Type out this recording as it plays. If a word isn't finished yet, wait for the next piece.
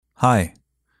Hi,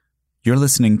 you're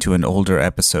listening to an older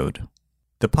episode.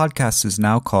 The podcast is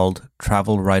now called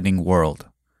Travel Writing World.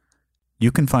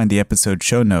 You can find the episode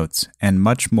show notes and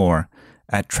much more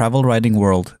at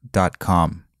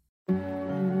travelwritingworld.com.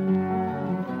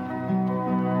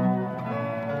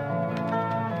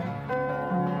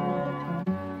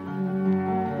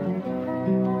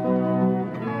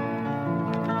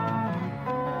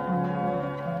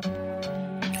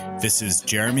 This is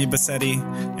Jeremy Bassetti,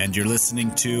 and you're listening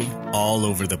to All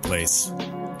Over the Place,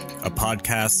 a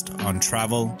podcast on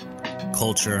travel,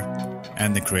 culture,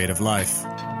 and the creative life.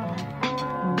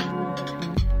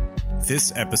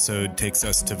 This episode takes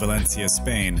us to Valencia,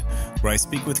 Spain, where I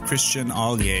speak with Christian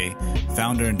Alyea,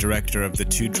 founder and director of the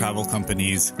two travel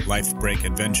companies Life Break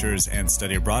Adventures and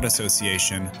Study Abroad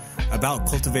Association, about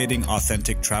cultivating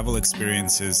authentic travel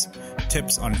experiences,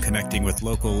 tips on connecting with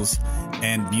locals,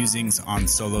 and musings on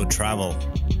solo travel.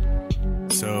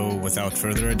 So, without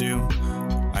further ado,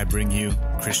 I bring you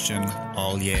Christian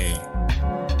Alyea.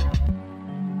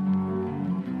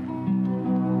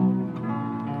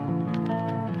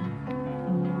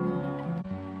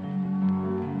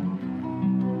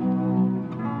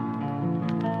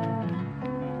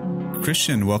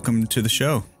 Christian, welcome to the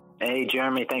show. Hey,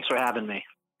 Jeremy. Thanks for having me.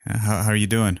 How are you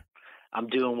doing? I'm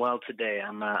doing well today.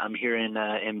 I'm here in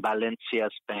Valencia,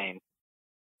 Spain.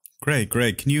 Great.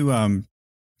 Can you,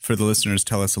 for the listeners,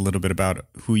 tell us a little bit about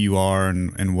who you are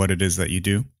and what it is that you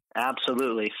do?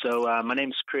 Absolutely. So my name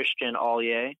is Christian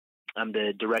Alyea. I'm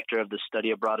the director of the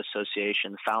Study Abroad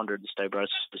Association, the founder of the Study Abroad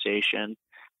Association,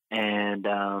 and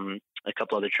a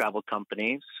couple other travel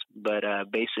companies. But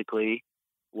basically,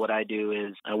 what I do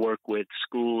is I work with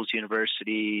schools,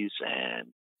 universities, and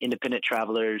independent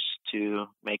travelers to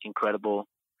make incredible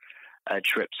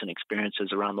trips and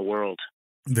experiences around the world.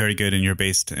 Very good. And you're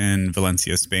based in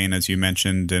Valencia, Spain, as you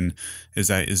mentioned. And is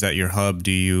that your hub?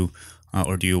 Do you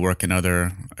work in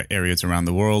other areas around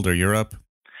the world or Europe?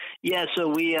 Yeah. So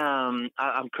we, I'm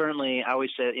currently, I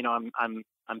always say,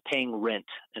 I'm paying rent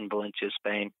in Valencia,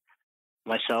 Spain.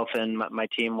 Myself and my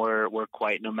team we're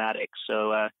quite nomadic.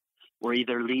 So we're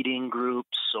either leading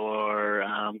groups or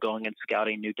going and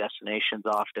scouting new destinations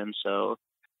often. So,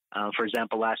 for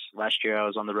example, last year I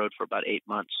was on the road for about 8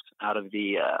 months out of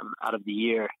the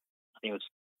year. I think it was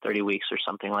 30 weeks or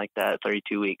something like that,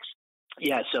 32 weeks.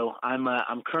 Yeah, so I'm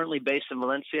currently based in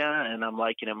Valencia, and I'm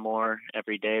liking it more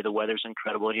every day. The weather's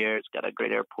incredible here. It's got a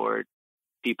great airport.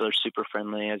 People are super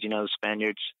friendly, as you know, the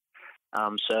Spaniards.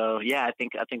 So yeah, I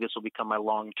think this will become my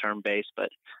long-term base, but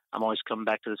I'm always coming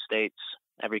back to the States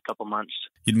every couple months.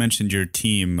 You'd mentioned your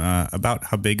team. About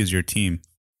how big is your team?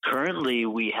 Currently,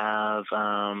 we have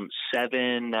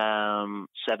seven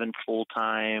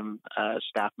full-time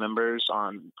staff members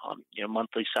on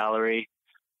monthly salary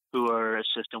who are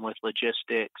assisting with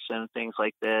logistics and things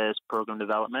like this, program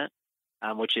development,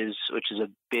 which is a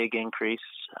big increase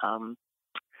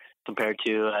compared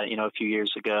to a few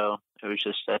years ago. It was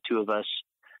just two of us.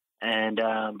 And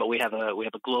but we have a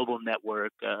global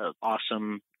network of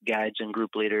awesome guides and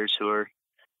group leaders who are,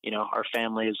 our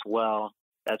family as well.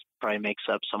 That probably makes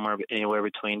up anywhere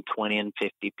between 20 and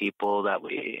 50 people that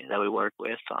we work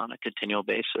with on a continual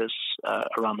basis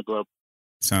around the globe.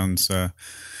 Sounds, I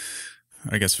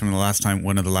guess, from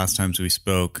one of the last times we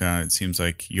spoke, it seems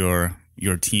like your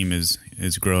team is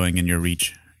growing and your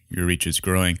reach is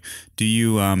growing. Do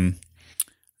you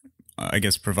I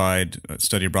guess, provide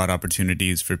study abroad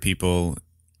opportunities for people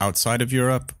outside of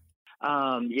Europe?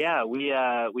 Yeah, we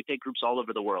take groups all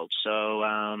over the world. So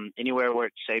anywhere where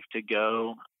it's safe to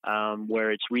go,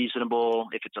 where it's reasonable,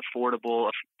 if it's affordable.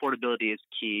 Affordability is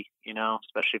key,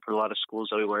 especially for a lot of schools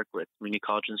that we work with, community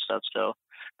college and stuff. So,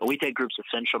 but we take groups of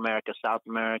Central America, South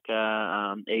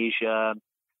America, Asia,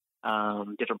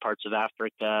 different parts of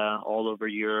Africa, all over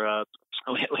Europe.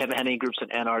 We haven't had any groups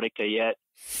in Antarctica yet.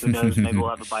 Who knows? Maybe we'll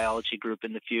have a biology group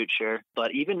in the future.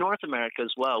 But even North America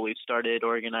as well. We've started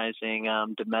organizing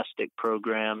domestic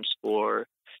programs for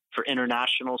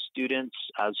international students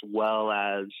as well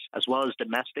as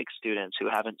domestic students who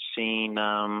haven't seen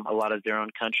a lot of their own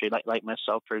country. Like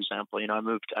myself, for example. I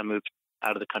moved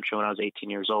out of the country when I was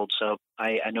 18 years old. So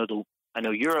I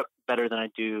know Europe better than I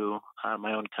do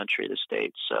my own country, the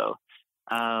States. So,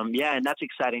 and that's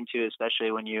exciting too,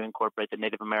 especially when you incorporate the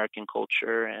Native American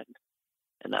culture and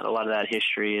that a lot of that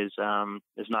history is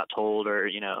not told, or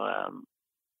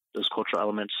those cultural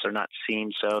elements are not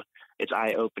seen. So it's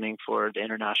eye-opening for the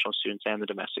international students and the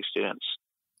domestic students.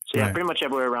 So yeah, right. Pretty much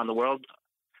everywhere around the world.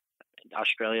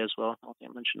 Australia as well. I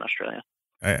think I mentioned Australia.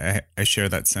 I share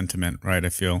that sentiment, right? I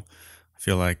feel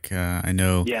like I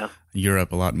know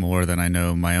Europe a lot more than I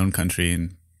know my own country,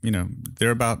 and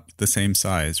they're about the same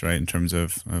size, right, in terms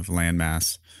of land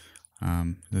mass.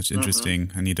 That's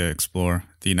interesting. I need to explore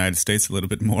the United States a little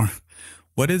bit more.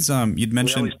 What is you'd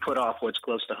mentioned? We always put off what's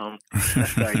close to home.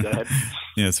 Sorry, go ahead.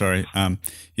 Yeah, sorry.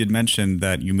 You'd mentioned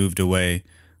that you moved away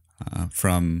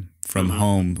from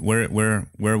home.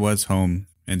 Where was home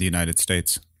in the United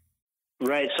States?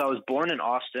 Right. So I was born in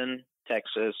Austin,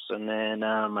 Texas, and then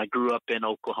I grew up in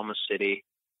Oklahoma City,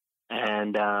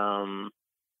 and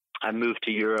I moved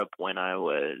to Europe when I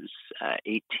was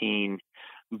 18.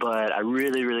 But I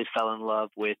really, really fell in love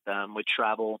with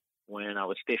travel when I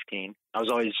was 15. I was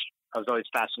always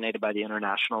fascinated by the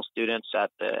international students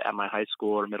at my high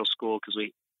school or middle school, because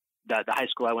the high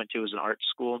school I went to was an art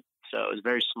school, so it was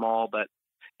very small, but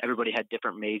everybody had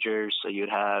different majors. So you'd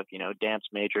have dance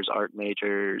majors, art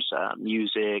majors,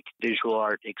 music, visual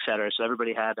art, etc. So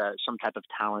everybody had some type of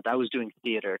talent. I was doing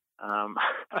theater.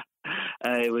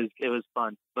 It was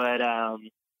fun, but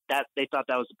that they thought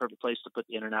that was the perfect place to put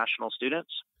the international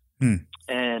students.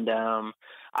 And I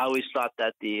always thought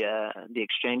that the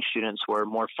exchange students were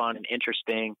more fun and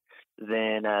interesting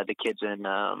than the kids in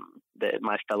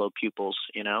my fellow pupils,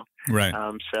 Right.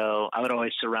 So I would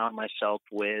always surround myself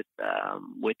with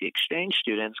the exchange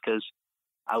students, because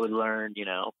I would learn,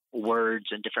 words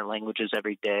in different languages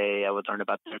every day. I would learn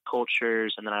about their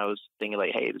cultures, and then I was thinking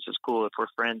like, hey, this is cool. If we're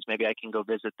friends, maybe I can go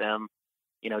visit them,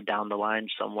 down the line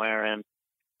somewhere. And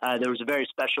there was a very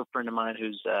special friend of mine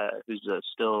who's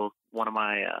still one of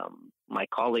my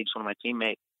colleagues, one of my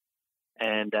teammates,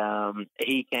 and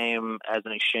he came as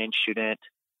an exchange student,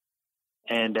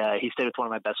 and he stayed with one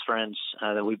of my best friends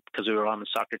because we were on the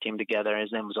soccer team together.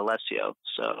 His name was Alessio.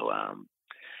 So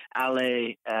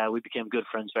Ale, we became good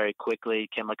friends very quickly,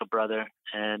 came like a brother,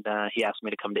 and he asked me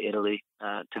to come to Italy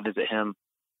to visit him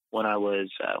when I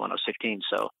was 15.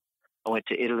 So I went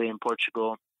to Italy and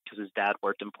Portugal, because his dad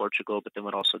worked in Portugal, but then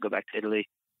would also go back to Italy.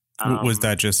 Was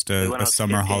that just a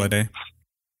summer 15. Holiday?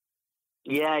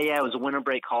 Yeah, it was a winter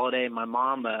break holiday. My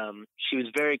mom, she was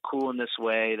very cool in this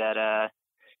way that,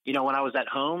 when I was at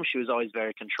home, she was always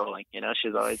very controlling. She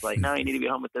was always like, no, you need to be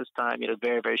home at this time.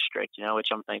 Very, very strict, which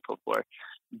I'm thankful for.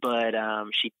 But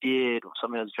she did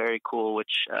something that was very cool,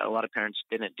 which a lot of parents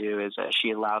didn't do, is she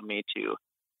allowed me to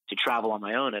travel on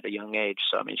my own at a young age.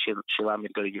 So, I mean, she allowed me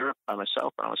to go to Europe by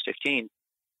myself when I was 15,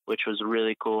 which was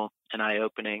really cool and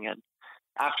eye-opening. And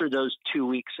after those 2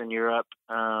 weeks in Europe,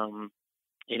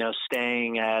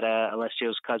 staying at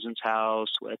Alessio's cousin's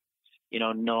house with,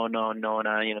 Nona,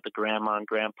 the grandma and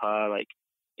grandpa, like,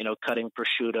 cutting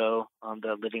prosciutto on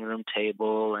the living room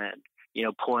table, and,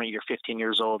 you're 15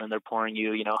 years old and they're pouring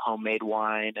you, homemade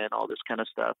wine and all this kind of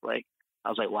stuff. Like, I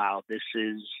was like, wow, this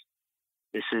is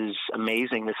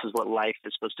amazing. This is what life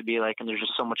is supposed to be like. And there's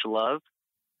just so much love,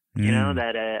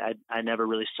 that I never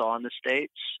really saw in the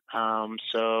States.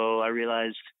 So I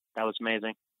realized that was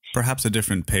amazing. Perhaps a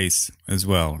different pace as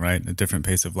well, right? A different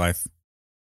pace of life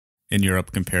in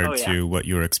Europe compared to what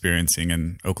you were experiencing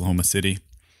in Oklahoma City.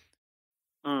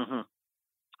 Mm-hmm.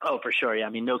 Oh, for sure. Yeah. I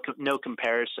mean, no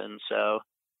comparison. So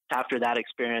after that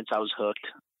experience, I was hooked.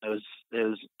 It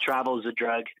was travel is a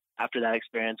drug. After that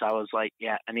experience, I was like,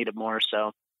 yeah, I needed more.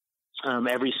 So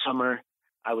every summer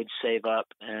I would save up,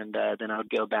 and then I would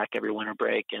go back every winter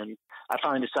break. And I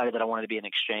finally decided that I wanted to be an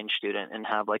exchange student and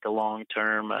have like a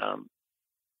long-term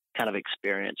kind of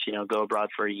experience, go abroad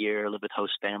for a year, live with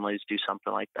host families, do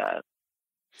something like that.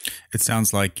 It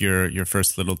sounds like your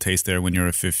first little taste there when you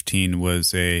were 15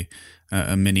 was a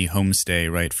mini homestay,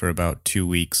 right, for about 2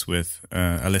 weeks with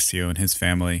Alessio and his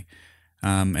family.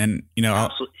 And I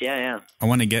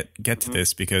want to get to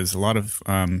this because a lot of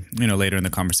later in the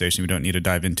conversation, we don't need to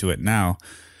dive into it now,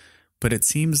 but it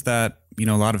seems that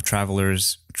a lot of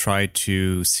travelers try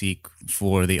to seek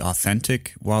for the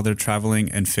authentic while they're traveling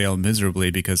and fail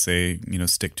miserably because they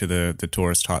stick to the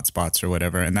tourist hotspots or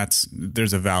whatever, and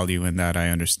there's a value in that, I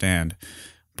understand.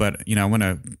 But I want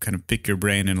to kind of pick your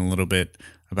brain in a little bit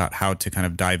about how to kind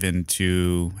of dive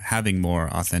into having more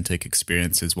authentic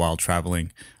experiences while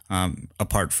traveling.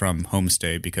 Apart from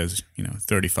homestay, because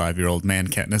 35-year-old man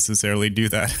can't necessarily do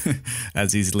that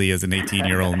as easily as an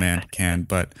 18-year-old man can.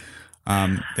 But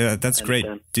that's great.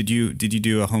 Did you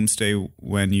do a homestay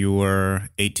when you were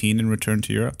 18 and returned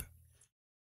to Europe?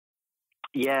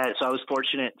 Yeah, so I was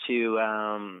fortunate to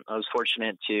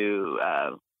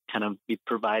kind of be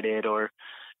provided or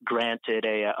granted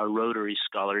a Rotary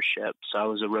scholarship. So I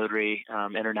was a Rotary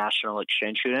international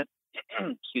exchange student.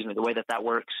 Excuse me. The way that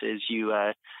works is you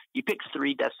pick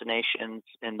 3 destinations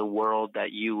in the world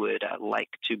that you would like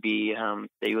to be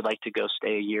that you would like to go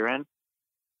stay a year in,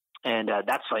 and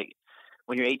that's like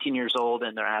when you're 18 years old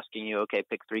and they're asking you, okay,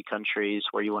 pick 3 countries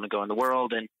where you want to go in the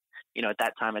world, and at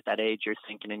that time, at that age, you're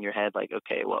thinking in your head, like,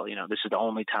 okay, well, this is the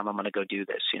only time I'm going to go do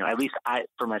this. At least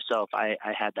for myself, I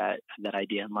had that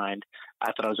idea in mind. I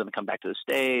thought I was going to come back to the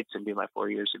States and do my 4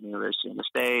 years of university in the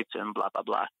States and blah, blah,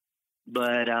 blah.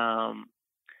 But,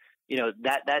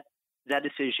 that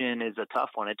decision is a tough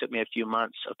one. It took me a few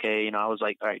months. Okay. I was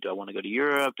like, all right, do I want to go to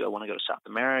Europe? Do I want to go to South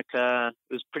America?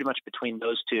 It was pretty much between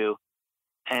those two.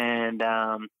 And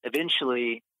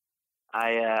eventually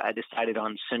I decided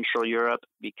on Central Europe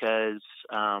because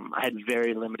I had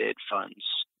very limited funds.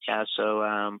 Yeah. So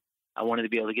I wanted to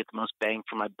be able to get the most bang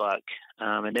for my buck.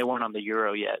 And they weren't on the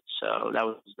euro yet. So that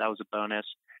was a bonus.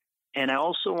 And I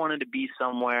also wanted to be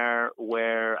somewhere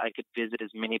where I could visit as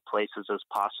many places as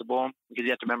possible, because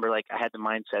you have to remember, like, I had the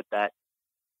mindset that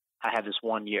I have this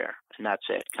 1 year and that's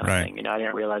it, kind of thing. I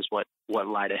didn't realize what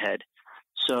lied ahead.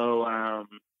 So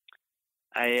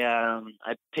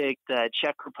I picked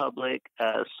Czech Republic,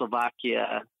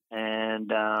 Slovakia, and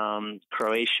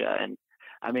Croatia. And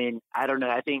I mean, I don't know.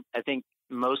 I think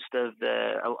most of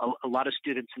a lot of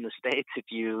students in the States,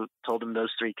 if you told them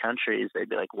those three countries, they'd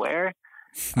be like, where?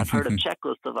 I've heard of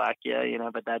Czechoslovakia,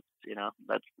 but that's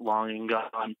long and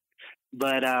gone.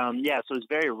 But so it's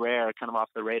very rare, kind of off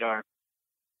the radar,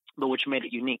 but which made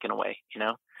it unique in a way,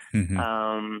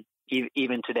 Mm-hmm.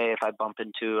 Even today, if I bump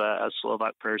into a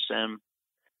Slovak person,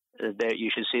 you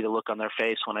should see the look on their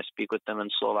face when I speak with them in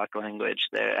Slovak language.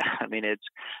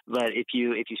 But if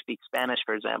you speak Spanish,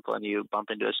 for example, and you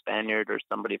bump into a Spaniard or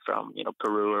somebody from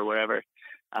Peru or wherever,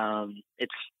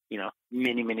 it's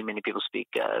many people speak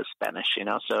Spanish.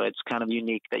 So it's kind of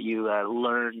unique that you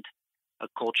learned a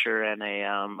culture and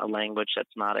a language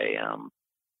that's not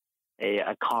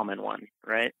a common one,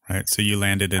 right? Right. So you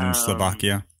landed in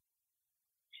Slovakia.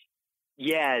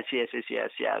 Yes.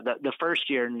 Yeah. The first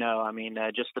year, no. I mean,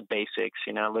 just the basics,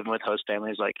 living with host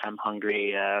families, like, I'm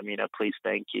hungry, please,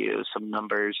 thank you, some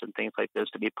numbers and things like this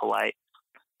to be polite.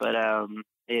 But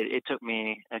it took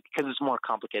me, because it's a more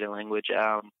complicated language,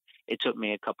 it took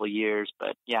me a couple of years.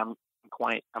 But yeah, I'm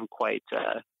quite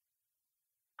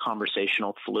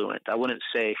conversational fluent. I wouldn't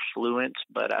say fluent,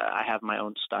 but I have my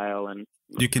own style, and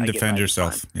you can defend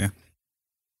yourself. Yeah.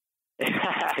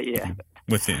 Yeah.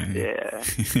 With it. Yeah.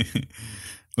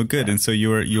 Well, good. And so you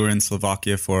were in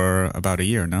Slovakia for about a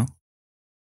year, no?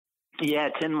 Yeah,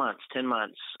 10 months,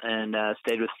 and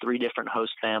stayed with 3 different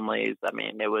host families. I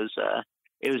mean, it was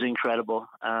incredible.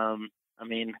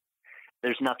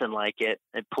 There's nothing like it.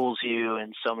 It pulls you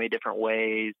in so many different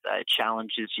ways. It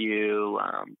challenges you.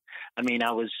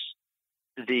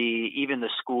 Even the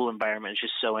school environment is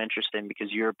just so interesting,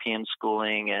 because European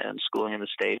schooling and schooling in the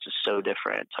States is so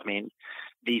different. I mean,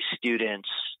 these students,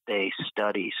 they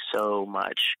study so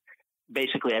much.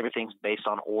 Basically, everything's based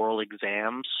on oral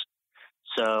exams.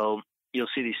 So you'll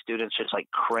see these students just like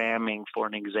cramming for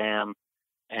an exam,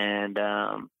 and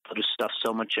they'll just stuff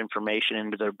so much information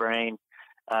into their brain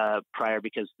prior,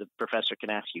 because the professor can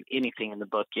ask you anything in the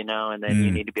book, and then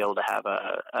you need to be able to have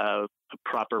a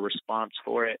proper response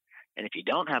for it. And if you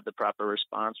don't have the proper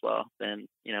response, well, then,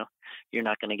 you're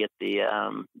not going to get the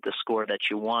score that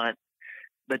you want.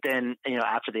 But then,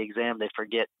 after the exam, they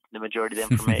forget the majority of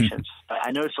the information.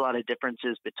 I noticed a lot of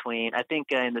differences between, I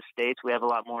think in the States, we have a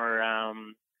lot more, I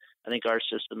think our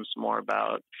system's more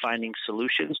about finding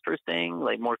solutions for things,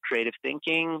 like more creative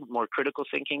thinking, more critical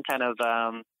thinking, kind of,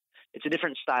 it's a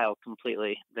different style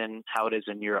completely than how it is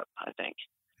in Europe, I think.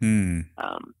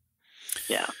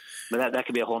 Yeah. But that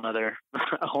could be a whole nother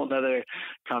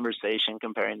conversation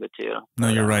comparing the two. No,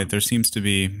 you're right. There seems to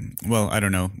be, well, I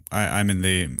don't know. I'm in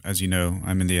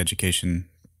the education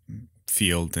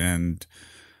field, and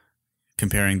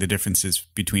comparing the differences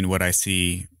between what I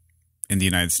see in the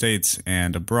United States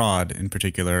and abroad, in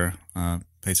particular,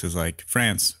 places like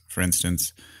France, for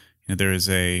instance, there is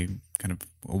a kind of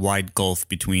a wide gulf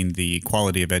between the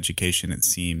quality of education, it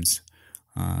seems,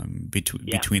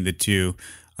 between the two.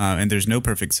 And there's no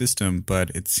perfect system, but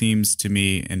it seems to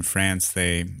me in France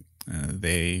they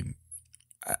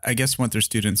I guess want their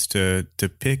students to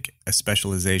pick a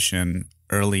specialization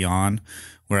early on,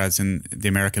 whereas in the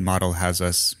American model has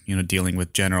us dealing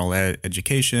with general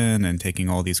education and taking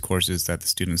all these courses that the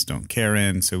students don't care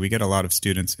in. So we get a lot of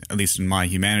students, at least in my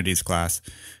humanities class,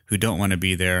 who don't want to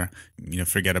be there,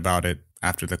 forget about it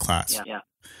after the class.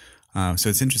 Yeah. So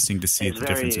it's interesting to see the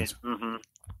differences. Mm-hmm.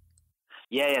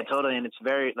 Yeah, totally. And it's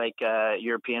very like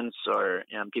Europeans or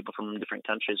people from different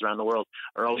countries around the world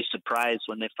are always surprised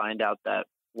when they find out that,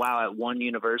 wow, at one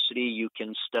university you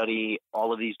can study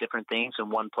all of these different things in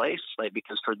one place. Like,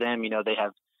 because for them,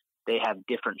 they have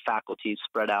different faculties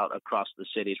spread out across the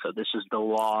city. So this is the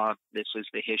law, this is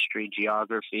the history,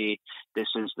 geography, this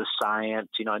is the science,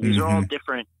 and these are all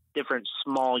different different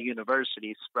small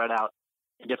universities spread out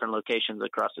in different locations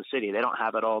across the city. They don't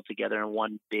have it all together in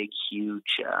one big,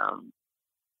 huge,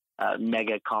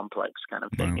 mega complex kind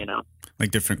of thing, Wow. you know?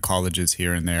 Like different colleges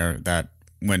here and there that,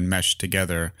 when meshed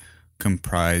together,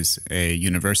 comprise a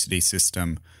university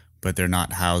system, but they're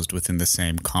not housed within the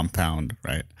same compound,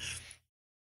 right?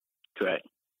 Correct.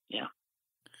 Yeah.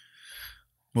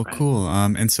 Well, Right. cool.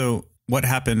 And so what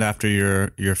happened after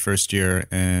your first year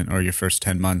or your first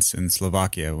 10 months in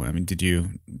Slovakia? I mean, did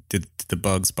the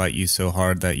bugs bite you so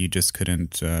hard that you just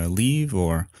couldn't leave,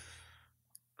 or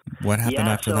what happened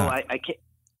Yeah. after So that? I came,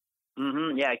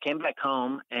 I came back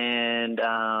home, and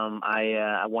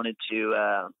I wanted to.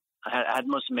 I had the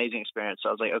most amazing experience. So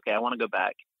I was like, okay, I want to go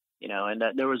back. You know, and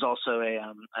there was also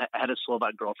I had a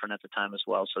Slovak girlfriend at the time as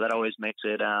well, so that always makes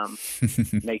it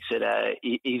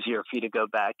easier for you to go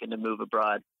back and to move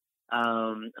abroad.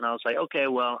 And I was like, okay,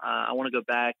 well, I want to go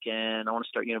back and I want to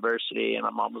start university. And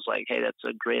my mom was like, hey, that's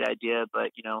a great idea,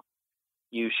 but you know,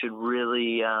 you should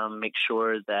really make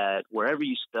sure that wherever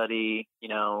you study, you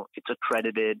know, it's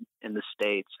accredited in the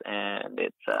States, and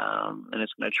it's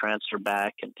going to transfer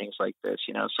back and things like this,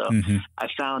 you know. So Hmm. I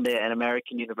found an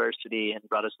American university in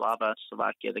Bratislava,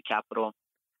 Slovakia, the capital,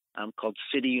 called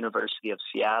City University of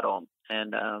Seattle,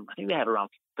 and I think they had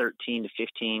around 13 to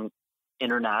 15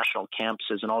 international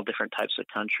campuses in all different types of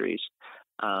countries,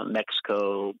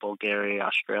 Mexico, Bulgaria,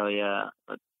 Australia,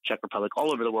 Czech Republic,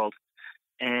 all over the world.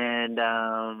 And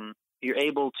you're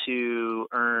able to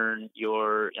earn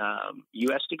your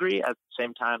U.S. degree at the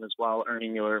same time as well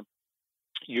earning your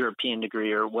European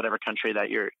degree or whatever country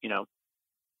that you're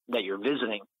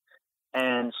visiting.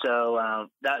 And so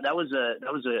that was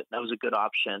a good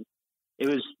option. It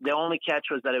was, the only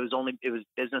catch was that it was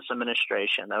business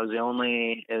administration. That was the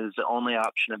only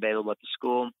option available at the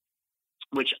school,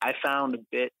 which I found a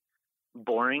bit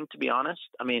boring, to be honest.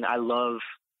 I mean, I love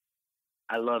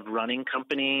running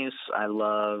companies. I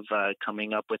love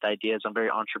coming up with ideas. I'm very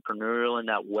entrepreneurial in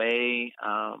that way.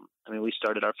 I mean, we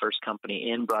started our first company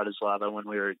in Bratislava when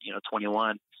we were,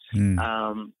 21.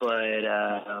 Mm. But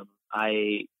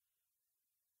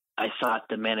I thought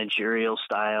the managerial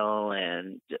style,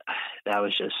 and that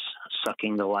was just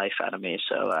sucking the life out of me.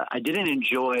 So I didn't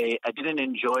enjoy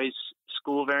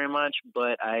school very much,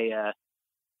 but I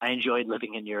enjoyed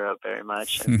living in Europe very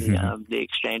much. And the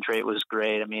exchange rate was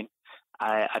great. I mean,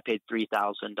 I paid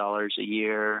 $3,000 a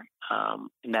year,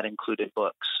 and that included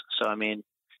books. So I mean,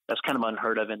 that's kind of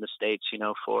unheard of in the States,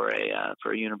 for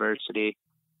a university.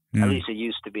 At least it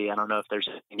used to be. I don't know if there's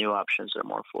any new options that are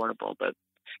more affordable, but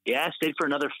yeah, I stayed for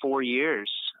another 4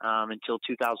 years until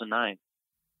 2009.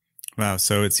 Wow.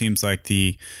 So it seems like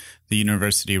the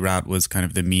university route was kind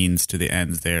of the means to the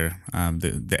ends there.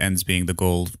 The ends being the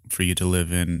goal for you to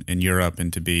live in Europe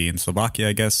and to be in Slovakia,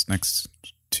 I guess, next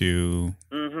to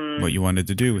what you wanted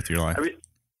to do with your life.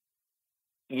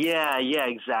 Yeah,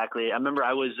 exactly. I remember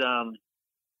I was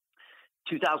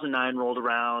 2009 rolled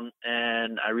around,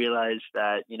 and I realized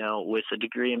that, with a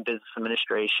degree in business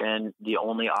administration, the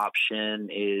only option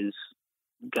is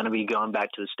going to be going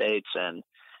back to the States and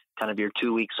kind of your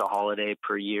 2 weeks of holiday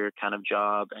per year kind of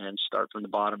job, and start from the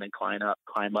bottom and climb up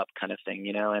kind of thing,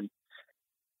 And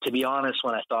to be honest,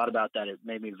 when I thought about that, it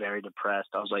made me very depressed.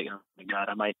 I was like, oh my God,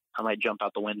 I might jump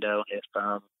out the window if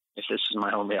this is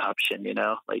my only option,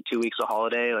 like 2 weeks of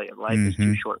holiday, like life is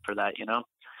too short for that,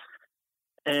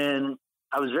 And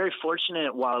I was very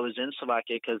fortunate while I was in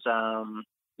Slovakia because,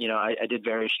 I did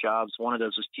various jobs. One of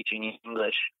those was teaching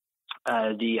English.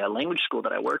 The language school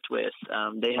that I worked with,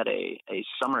 they had a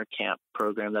summer camp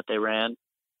program that they ran.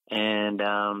 And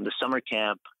the summer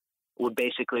camp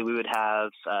we would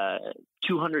have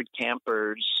 200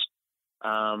 campers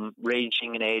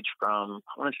ranging in age from,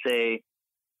 I want to say,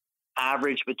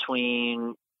 average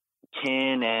between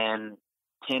 10 and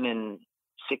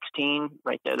 16,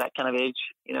 right there, that kind of age.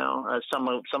 Some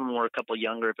of them were a couple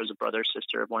younger if it was a brother or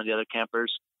sister of one of the other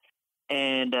campers.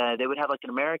 And they would have like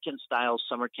an American-style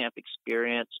summer camp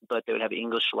experience, but they would have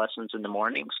English lessons in the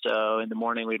morning. So in the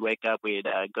morning, we'd wake up, we'd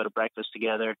go to breakfast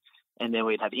together, and then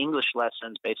we'd have English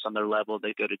lessons based on their level.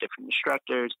 They'd go to different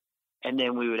instructors, and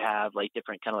then we would have like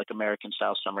different kind of like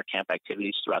American-style summer camp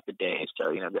activities throughout the day.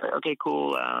 So, they're like, okay,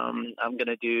 cool, I'm going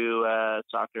to do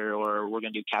soccer, or we're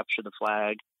going to do capture the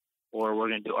flag, or we're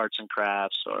going to do arts and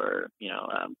crafts, or,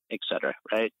 et cetera,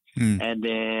 right? And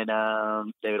then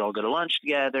they would all go to lunch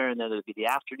together, and then there'd be the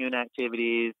afternoon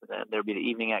activities, and then there'd be the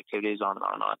evening activities, on and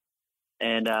on and on.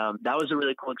 And that was a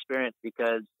really cool experience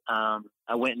because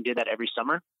I went and did that every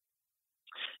summer.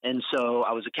 And so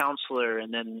I was a counselor,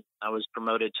 and then I was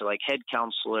promoted to like head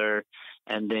counselor,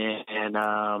 and then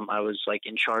I was like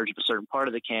in charge of a certain part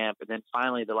of the camp. And then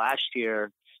finally the last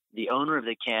year, the owner of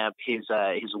the camp, his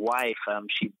wife,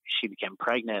 she became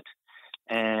pregnant,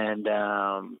 and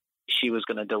she was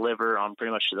going to deliver on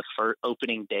pretty much the first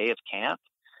opening day of camp.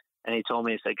 And he told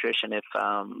me, he said, Christian, if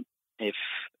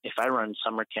I run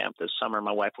summer camp this summer,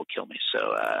 my wife will kill me.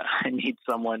 So I need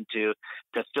someone to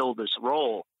fill this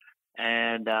role.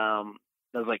 And that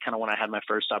was like kind of when I had my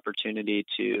first opportunity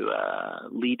to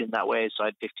lead in that way. So I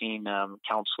had 15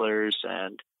 counselors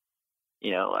and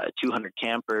 200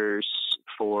 campers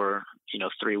for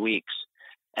 3 weeks.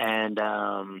 And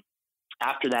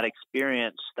after that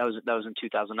experience, that was in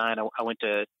 2009. I went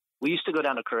to. We used to go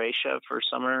down to Croatia for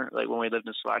summer. Like when we lived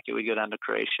in Slovakia, we'd go down to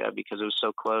Croatia because it was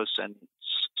so close and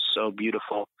so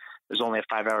beautiful. It was only a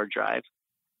 5-hour drive.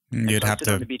 You'd have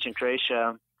to on the beach in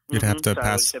Croatia. You'd have to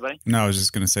pass. No, I was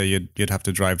just going to say you'd have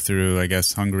to drive through, I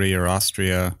guess, Hungary or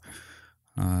Austria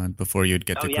before you'd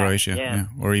get to Croatia, yeah.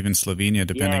 Or even Slovenia,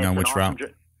 depending on which route.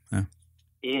 Yeah.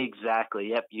 Exactly.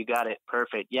 Yep, you got it.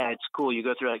 Perfect. Yeah, it's cool. You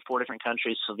go through like 4 different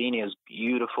countries. Slovenia is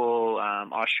beautiful.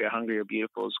 Austria, Hungary are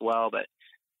beautiful as well. But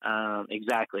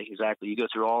exactly. You go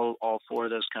through all 4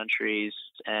 of those countries,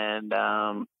 and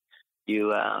that's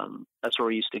where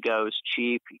we used to go. It's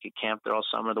cheap. You could camp there all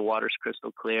summer. The water's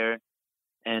crystal clear.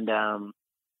 And that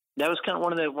was kind of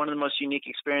one of the most unique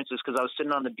experiences, because I was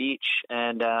sitting on the beach,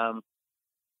 and I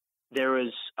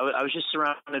was just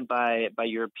surrounded by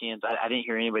Europeans. I didn't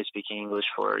hear anybody speaking English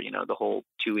for the whole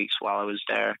 2 weeks while I was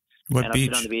there. What and beach?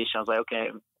 I was sitting on the beach, and I was like,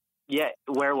 okay, yeah.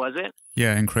 Where was it?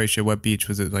 Yeah, in Croatia. What beach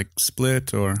was it? Like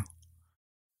Split or?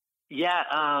 Yeah,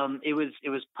 it was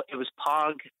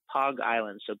Pog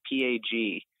Island, so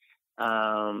PAG,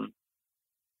 and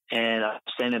I was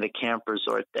staying at a camp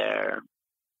resort there.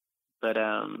 But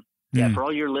for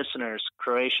all your listeners,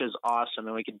 Croatia is awesome,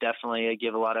 and we could definitely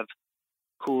give a lot of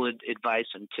cool advice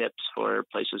and tips for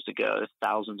places to go. There's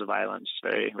thousands of islands.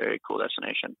 Very, very cool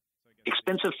destination.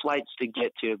 Expensive flights to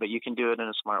get to, but you can do it in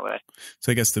a smart way.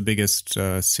 So I guess the biggest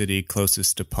city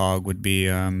closest to Pog would be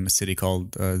a city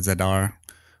called Zadar.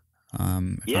 If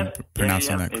I'm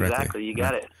pronouncing that correctly. Exactly. You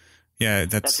got it. Yeah,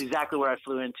 that's exactly where I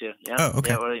flew into. Yeah. Oh,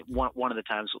 okay. Yeah, one of the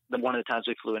times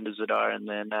we flew into Zadar, and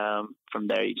then from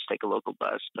there you just take a local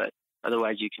bus. But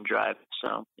otherwise, you can drive.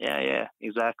 So yeah,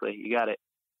 exactly. You got it.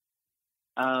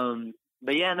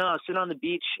 But yeah, no, I was sitting on the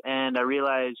beach, and I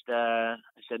realized I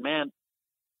said, man,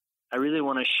 I really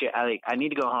want to share. I need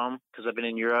to go home because I've been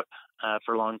in Europe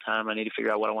for a long time. I need to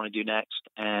figure out what I want to do next,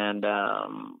 and I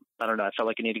don't know. I felt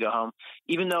like I need to go home,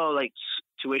 even though like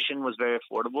tuition was very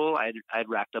affordable. I'd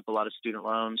racked up a lot of student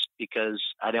loans because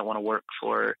I didn't want to work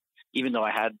for, even though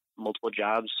I had multiple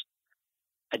jobs,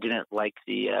 I didn't like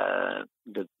the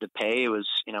pay. It was,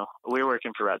 we were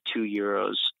working for about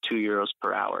 €2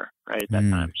 per hour, right, at that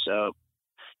time. So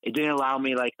it didn't allow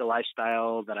me like the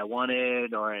lifestyle that I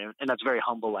wanted, and that's a very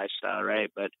humble lifestyle, right?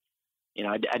 But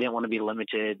I didn't want to be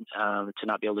limited to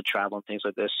not be able to travel and things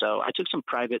like this. So I took some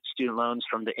private student loans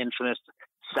from the infamous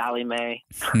Sally Mae,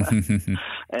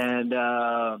 and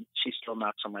she still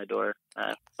knocks on my door.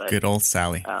 But, good old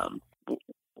Sally.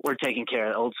 We're taking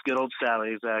care of good old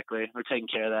Sally. Exactly. We're taking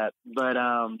care of that. But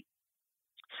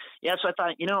so I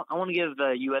thought, I want to give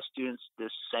U.S. students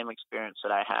this same experience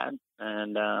that I had,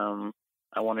 and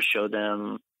I want to show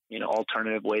them,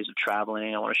 alternative ways of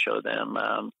traveling. I want to show them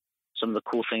some of the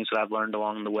cool things that I've learned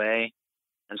along the way.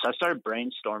 And so I started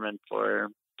brainstorming for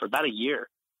about a year.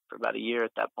 For about a year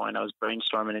at that point, I was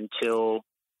brainstorming until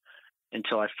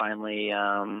I finally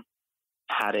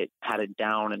had it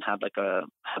down and had like a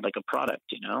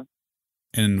product,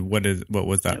 And what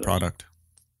was that product?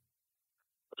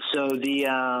 So the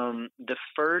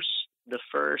first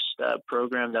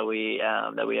program that we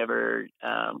ever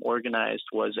organized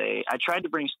was I tried to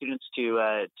bring students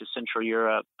to Central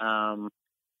Europe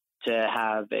to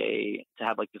have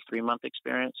like the 3-month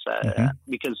experience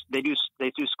because they do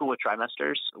school with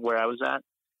trimesters where I was at,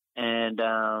 and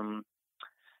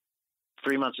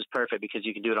 3 months is perfect because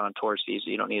you can do it on a tourist visa.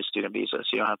 You don't need a student visa, so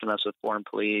you don't have to mess with foreign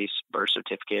police, birth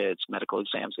certificates, medical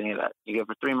exams, any of that. You go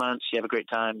for 3 months, you have a great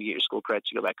time, you get your school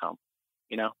credits, you go back home.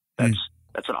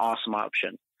 That's an awesome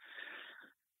option.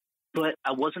 But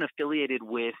I wasn't affiliated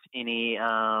with any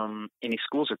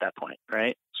schools at that point,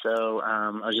 right? So I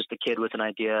was just a kid with an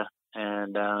idea,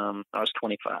 and I was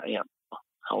 25. Yeah,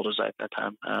 how old was I at that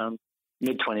time?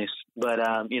 Mid-20s. But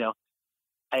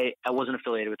I wasn't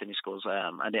affiliated with any schools.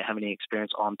 I didn't have any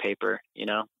experience on paper,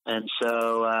 and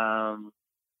so I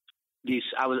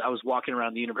was walking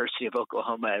around the University of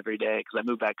Oklahoma every day because I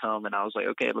moved back home, and I was like,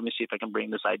 okay, let me see if I can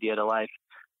bring this idea to life.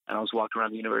 And I was walking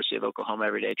around the University of Oklahoma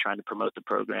every day trying to promote the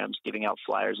programs, giving out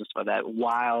flyers and stuff like that,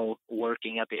 while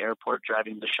working at the airport,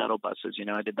 driving the shuttle buses.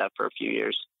 I did that for a few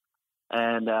years.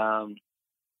 And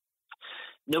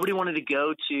nobody wanted to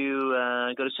go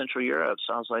to Central Europe.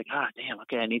 So I was like, damn,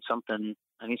 okay, I need something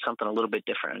a little bit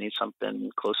different. I need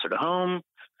something closer to home,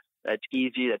 that's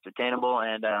easy, that's attainable.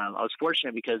 And I was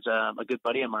fortunate because a good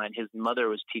buddy of mine, his mother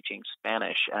was teaching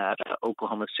Spanish at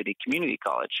Oklahoma City Community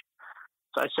College.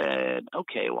 So I said,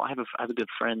 okay, well, I have a good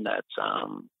friend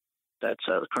that's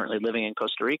currently living in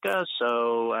Costa Rica.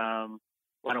 So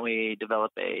why don't we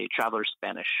develop a traveler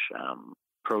Spanish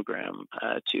program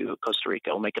to Costa Rica?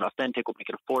 We'll make it authentic. We'll make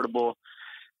it affordable.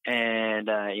 And,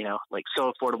 like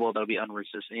so affordable, that'll be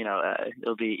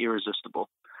it'll be irresistible.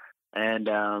 And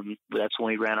that's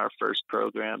when we ran our first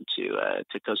program to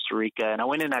Costa Rica. And I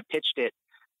went in and I pitched it.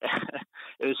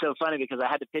 It was so funny because I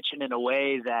had to pitch it in a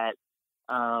way that,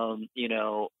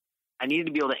 I needed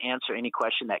to be able to answer any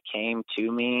question that came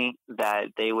to me,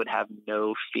 that they would have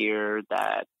no fear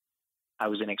that I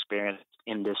was inexperienced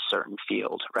in this certain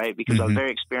field, right? Because I was very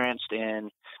experienced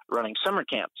in running summer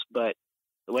camps. But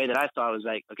the way that I thought was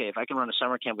like, okay, if I can run a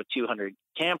summer camp with 200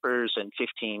 campers and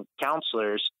 15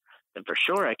 counselors, then for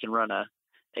sure I can run a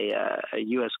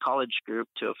U.S. college group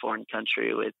to a foreign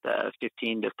country with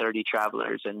 15 to 30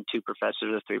 travelers and 2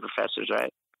 professors or 3 professors,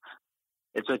 right?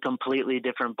 It's a completely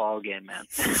different ball game, man.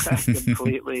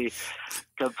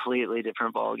 completely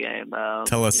different ball game.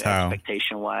 Tell us how.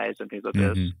 Expectation-wise and things like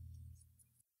this.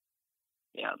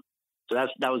 Yeah. So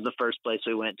that was the first place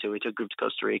we went to. We took a group to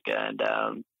Costa Rica, and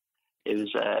it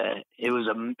was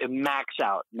a max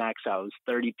out. It was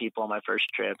 30 people on my first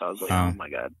trip. I was like, oh my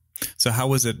God. So how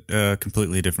was it a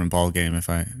completely different ball game,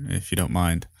 if you don't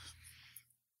mind?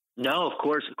 No, of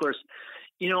course.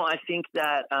 I think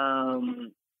that a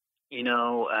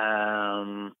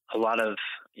lot of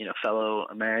fellow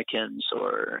Americans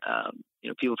or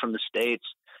people from the States,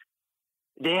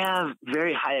 they have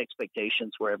very high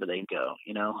expectations wherever they go.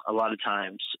 A lot of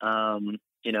times, I've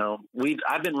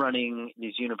been running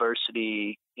these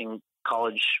university and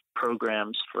college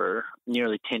programs for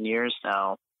nearly 10 years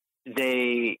now.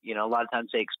 They, a lot of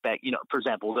times they expect, for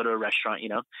example, we'll go to a restaurant,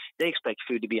 they expect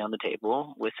food to be on the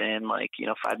table within 5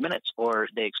 minutes, or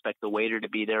they expect the waiter to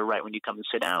be there right when you come and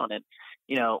sit down, and,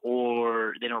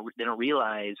 or they don't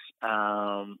realize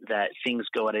that things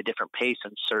go at a different pace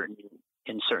in certain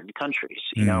countries,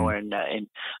 and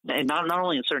not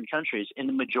only in certain countries, in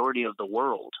the majority of the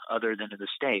world, other than in the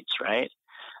States, right?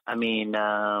 I mean,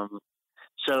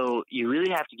 so you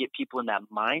really have to get people in that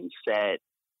mindset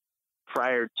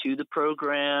prior to the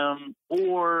program,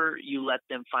 or you let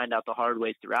them find out the hard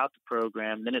way throughout the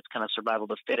program. Then it's kind of survival of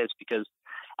the fittest, because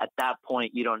at that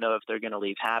point you don't know if they're going to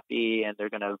leave happy and they're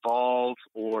going to evolve,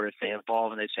 or if they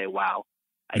evolve and they say, wow,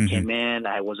 I came in,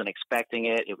 I wasn't expecting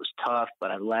it, it was tough, but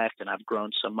I left and I've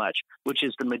grown so much, which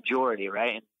is the majority,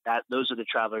 right? And those are the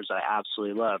travelers I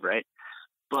absolutely love, right?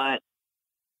 But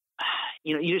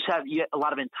you get a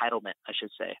lot of entitlement, I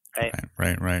should say,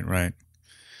 right? Right.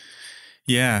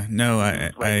 Yeah, no,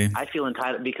 I feel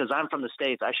entitled because I'm from the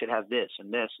States. I should have this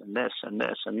and this and this and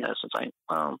this and this. It's like,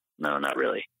 well, no, not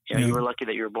really. You were lucky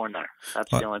that you were born there.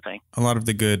 That's the only thing. A lot of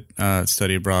the good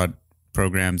study abroad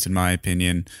programs, in my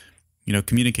opinion,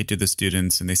 communicate to the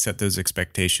students, and they set those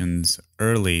expectations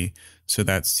early so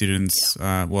that students,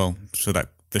 so that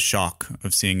the shock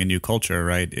of seeing a new culture,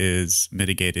 right, is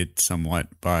mitigated somewhat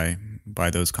by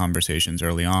those conversations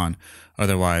early on.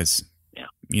 Otherwise,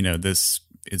 this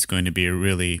is going to be a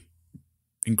really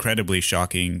incredibly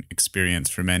shocking experience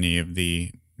for many of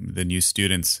the new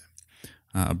students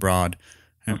abroad.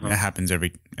 It happens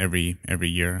every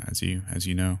year, as you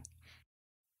know.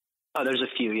 Oh, there's a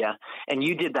few, yeah, and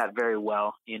you did that very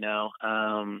well. Well,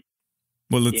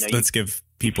 let's give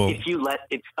people.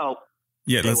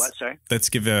 Let's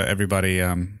give everybody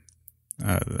a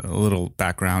little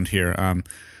background here.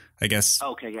 I guess.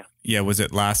 Okay, yeah. Yeah, was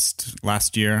it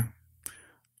last year?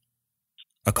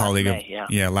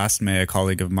 Last May, a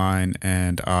colleague of mine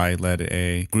and I led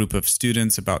a group of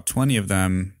students, about 20 of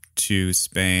them, to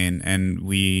Spain, and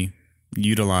we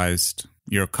utilized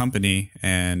your company,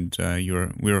 and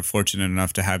we were fortunate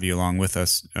enough to have you along with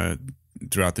us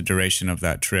throughout the duration of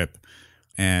that trip.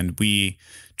 And we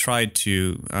tried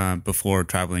to, before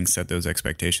traveling, set those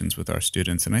expectations with our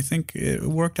students, and I think it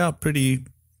worked out pretty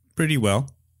well.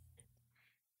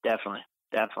 Definitely.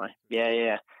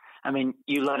 Yeah. I mean,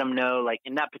 you let them know, like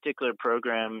in that particular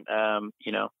program,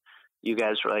 you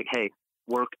guys were like, hey,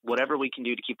 work whatever we can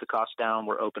do to keep the cost down.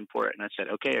 We're open for it. And I said,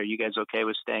 okay, are you guys okay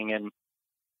with staying in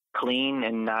clean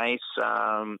and nice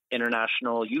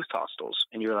international youth hostels?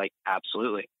 And you're like,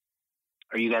 absolutely.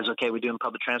 Are you guys okay with doing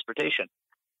public transportation?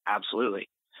 Absolutely.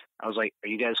 I was like, are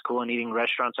you guys cool in eating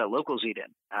restaurants that locals eat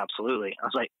in? Absolutely. I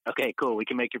was like, okay, cool. We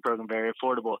can make your program very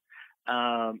affordable.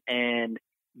 And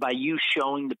by you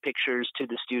showing the pictures to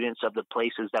the students of the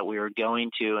places that we were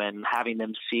going to and having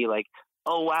them see like,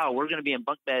 oh wow, we're going to be in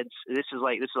bunk beds. This is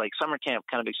like summer camp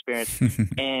kind of experience,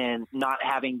 and not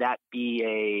having that be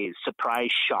a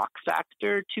surprise shock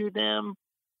factor to them.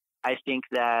 I think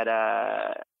that's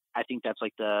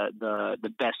like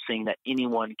the best thing that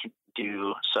anyone can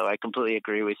do. So I completely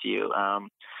agree with you.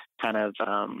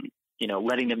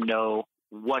 Letting them know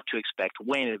what to expect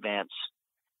way in advance,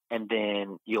 and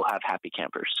then you'll have happy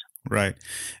campers. Right.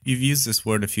 You've used this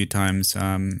word a few times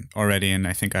already, and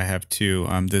I think I have too.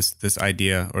 This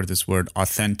idea or this word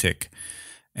authentic,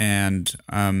 and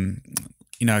I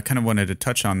kind of wanted to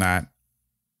touch on that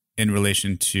in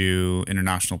relation to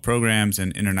international programs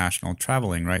and international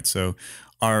traveling. Right. So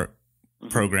our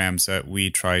programs that we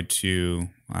try to,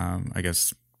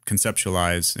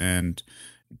 conceptualize and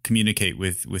communicate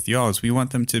with y'all is we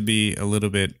want them to be a little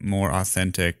bit more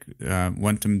authentic.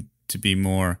 Want them to be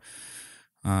more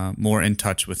in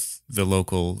touch with the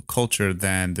local culture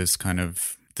than this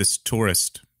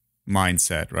tourist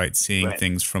mindset, right? Seeing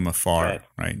things from afar,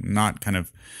 right? Not kind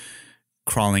of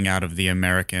crawling out of the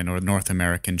American or North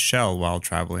American shell while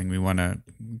traveling. We want to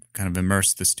kind of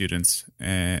immerse the students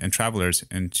and travelers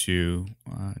into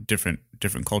different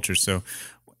cultures. So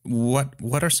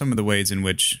what are some of the ways in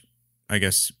which, I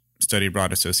guess, Study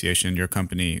Abroad Association, your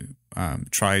company,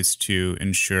 tries to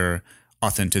ensure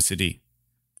authenticity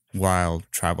while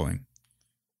traveling?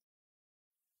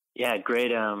 Yeah,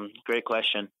 great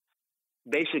question.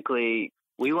 Basically,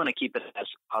 we want to keep it as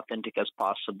authentic as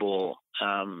possible,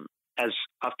 as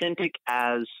authentic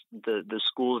as the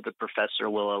school of the professor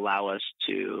will allow us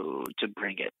to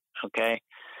bring it. Okay.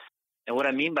 And what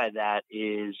I mean by that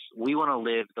is we want to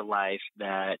live the life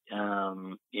that,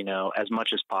 as much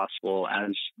as possible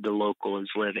as the local is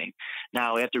living.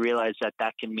 Now, we have to realize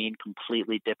that can mean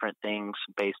completely different things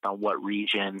based on what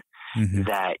region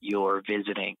that you're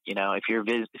visiting. If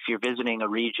you're visiting a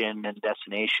region and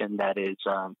destination that is,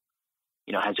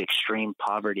 has extreme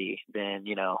poverty, then,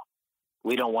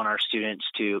 we don't want our students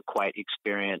to quite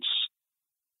experience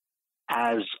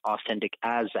as authentic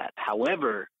as that.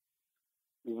 However,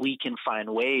 we can find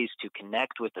ways to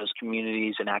connect with those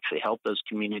communities and actually help those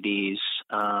communities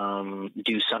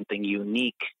do something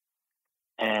unique.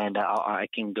 And I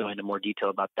can go into more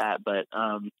detail about that. But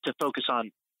to focus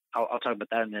on, I'll talk about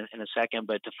that in a second,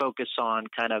 but to focus on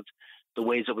kind of the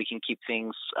ways that we can keep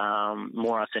things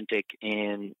more authentic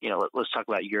in, let's talk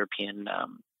about European,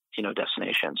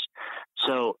 destinations.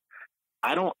 So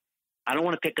I don't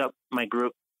want to pick up my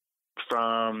group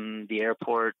from the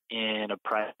airport in a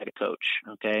private coach,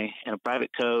 okay? In a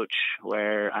private coach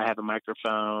where I have a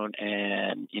microphone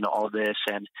and, all this,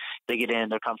 and they get in,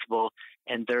 they're comfortable,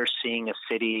 and they're seeing a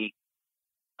city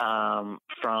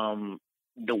from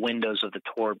the windows of the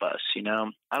tour bus, I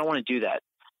don't want to do that.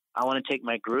 I want to take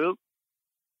my group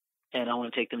and I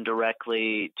want to take them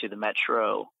directly to the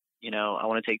metro. I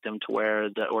want to take them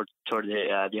to toward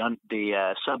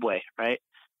the subway, right?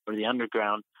 Or the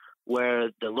underground, where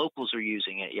the locals are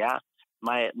using it. Yeah.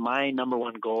 My number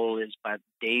one goal is by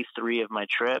day 3 of my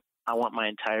trip, I want my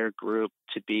entire group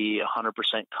to be 100%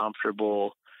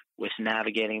 comfortable with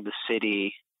navigating the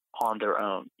city on their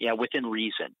own. Yeah. Within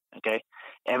reason. Okay.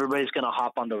 Everybody's going to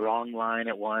hop on the wrong line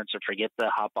at once or forget to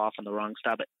hop off on the wrong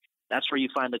stop. But that's where you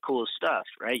find the coolest stuff,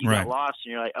 right? You got lost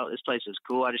and you're like, oh, this place is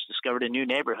cool. I just discovered a new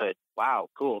neighborhood. Wow.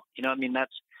 Cool.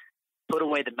 That's put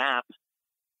away the map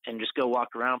and just go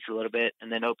walk around for a little bit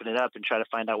and then open it up and try to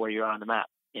find out where you're on the map.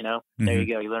 There you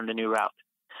go. You learned a new route.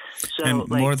 So, and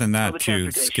more than that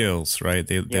too, skills, right?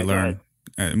 They learn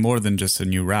more than just a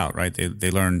new route, right?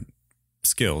 They learn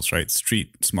skills, right?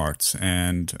 Street smarts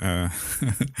and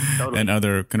totally. And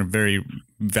other kind of very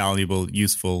valuable,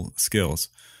 useful skills.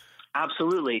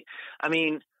 Absolutely. I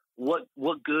mean, what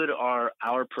good are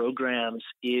our programs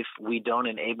if we don't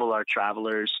enable our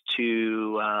travelers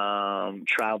to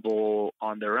travel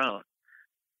on their own?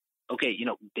 Okay,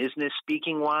 business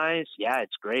speaking wise, yeah,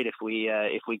 it's great if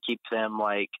we keep them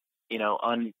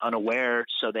unaware,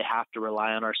 so they have to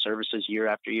rely on our services year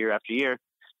after year after year.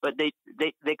 But they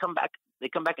come back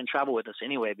and travel with us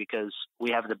anyway because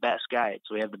we have the best guides,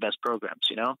 we have the best programs,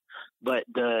 But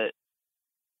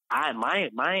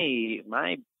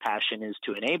my passion is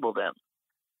to enable them,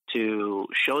 to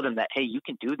show them that, hey, you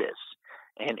can do this.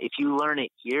 And if you learn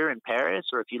it here in Paris,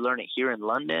 or if you learn it here in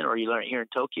London, or you learn it here in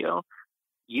Tokyo,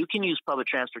 you can use public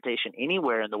transportation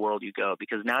anywhere in the world you go,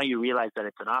 because now you realize that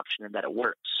it's an option and that it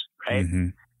works, right?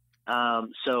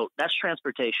 So that's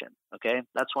transportation, okay?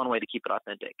 That's one way to keep it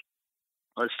authentic.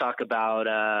 Let's talk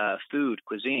about food,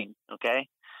 cuisine, okay?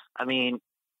 I mean,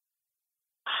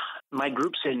 my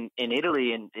groups in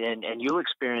Italy, and you'll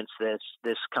experience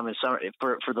this coming summer.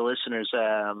 For the listeners,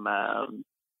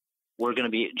 we're going to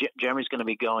be Jeremy's going to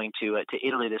be going to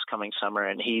Italy this coming summer,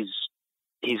 and he's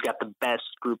got the best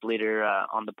group leader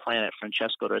on the planet,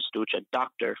 Francesco Restuccia,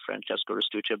 Dr. Francesco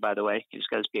Restuccia, by the way. He's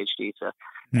got his PhD, so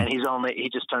and he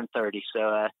just turned 30,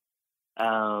 so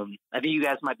I think you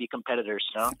guys might be competitors,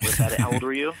 no? With that, how old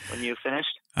were you when you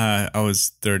finished? I was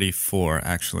 34,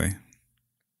 actually.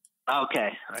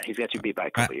 Okay, all right. He's got you beat by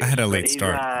a couple years. I had a late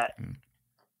start.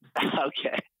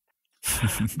 Okay,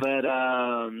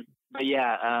 but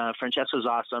yeah, Francesco's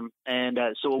awesome, and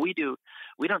so what we do,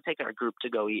 we don't take our group to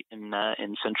go eat in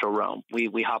central Rome.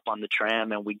 We hop on the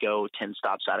tram and we go 10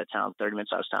 stops out of town, 30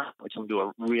 minutes out of town. We come to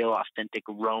a real authentic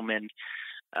Roman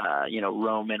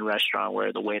restaurant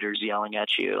where the waiter's yelling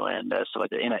at you and stuff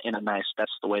like that. In a nice,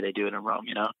 that's the way they do it in Rome,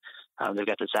 they've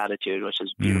got this attitude, which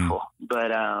is beautiful,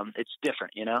 but it's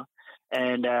different,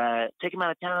 and take them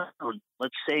out of town.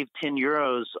 Let's save 10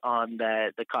 euros on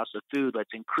the cost of food. Let's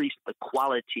increase the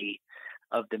quality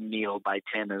of the meal by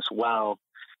 10 as well.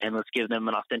 And let's give them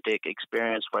an authentic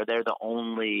experience where they're the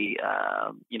only,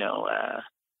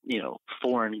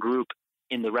 foreign group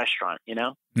in the restaurant.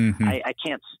 Mm-hmm. I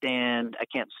can't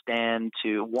stand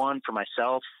to, one, for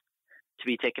myself to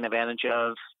be taken advantage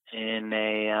of in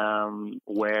a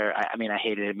where I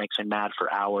hate it. It makes me mad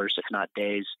for hours, if not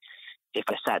days. If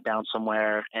I sat down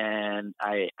somewhere and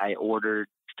I ordered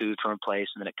food from a place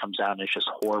and then it comes out and it's just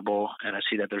horrible, and I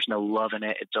see that there's no love in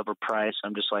it, it's overpriced,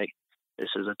 I'm just like, this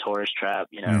is a tourist trap,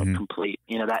 complete.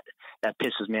 That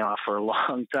pisses me off for a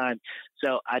long time.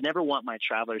 So I never want my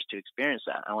travelers to experience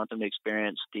that. I want them to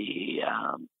experience the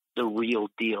real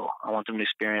deal. I want them to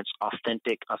experience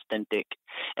authentic.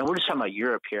 And we're just talking about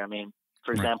Europe here.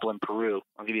 For example, in Peru,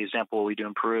 I'll give you an example of what we do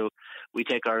in Peru. We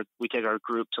take our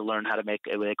group to learn how to make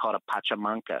what they call a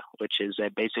pachamanca, which is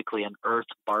basically an earth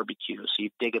barbecue. So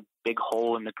you dig a big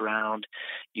hole in the ground,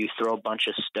 you throw a bunch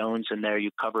of stones in there,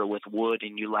 you cover it with wood,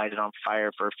 and you light it on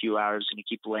fire for a few hours, and you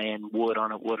keep laying wood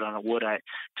on it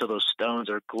till those stones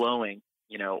are glowing,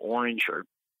 orange or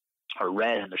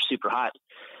red, and they're super hot.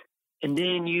 And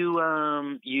then you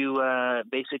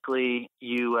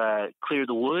clear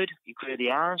the wood, you clear the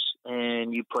ash,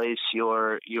 and you place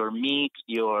your meat,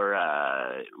 your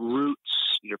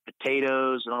roots, your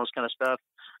potatoes, and all this kind of stuff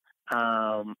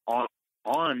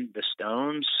on the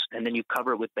stones, and then you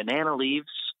cover it with banana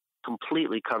leaves,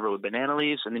 completely cover it with banana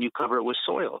leaves, and then you cover it with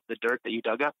soil, the dirt that you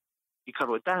dug up. You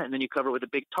cover it with that, and then you cover it with a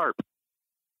big tarp.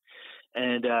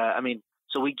 And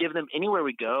so we give them, anywhere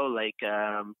we go,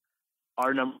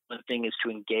 our number one thing is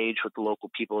to engage with the local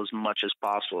people as much as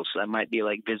possible. So that might be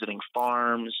like visiting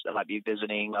farms, that might be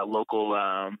visiting local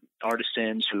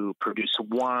artisans who produce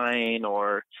wine,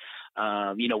 or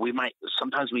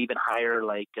sometimes we even hire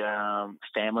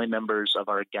family members of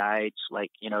our guides,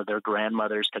 their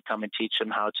grandmothers, to come and teach them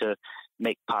how to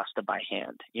make pasta by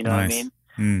hand. You know Nice. what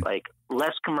I mean?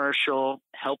 Less commercial,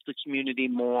 help the community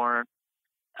more.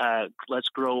 Let's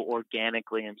grow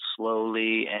organically and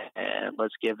slowly, and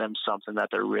let's give them something that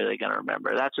they're really going to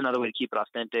remember. That's another way to keep it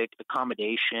authentic.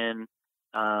 Accommodation.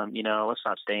 Let's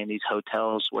not stay in these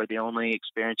hotels where the only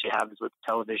experience you have is with the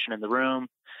television in the room.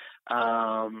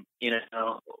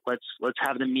 Let's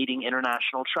have them meeting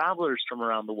international travelers from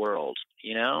around the world.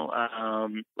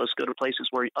 Let's go to places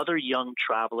where other young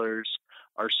travelers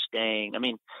are staying.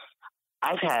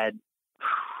 I've had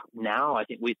now, I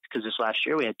think because this last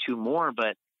year we had 2 more,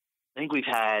 but I think we've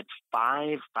had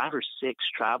five or six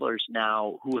travelers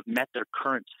now who have met their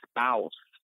current spouse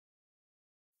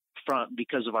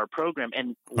because of our program.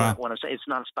 And wow. when I say it's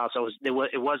not a spouse, they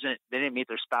didn't meet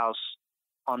their spouse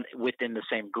within the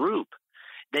same group.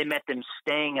 They met them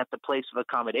staying at the place of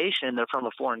accommodation. They're from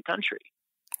a foreign country.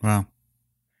 Wow.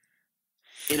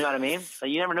 You know what I mean?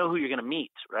 You never know who you're going to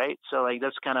meet, right? So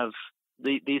that's kind of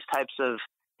these types of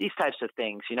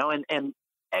things, and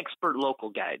expert local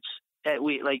guides.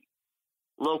 We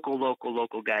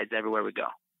local guides everywhere we go.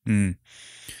 Mm.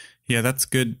 Yeah, that's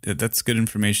good. That's good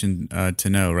information to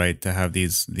know, right? To have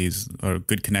these or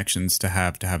good connections to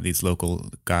have these local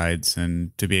guides,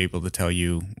 and to be able to tell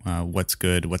you what's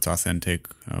good, what's authentic,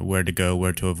 where to go,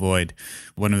 where to avoid.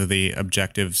 One of the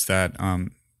objectives that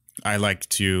I like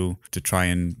to try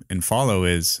and follow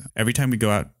is every time we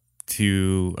go out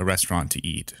to a restaurant to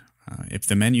eat, if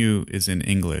the menu is in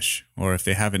English, or if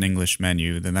they have an English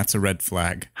menu, then that's a red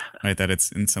flag, right? That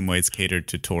it's in some ways catered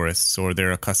to tourists, or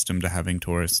they're accustomed to having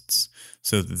tourists.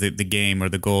 So the game or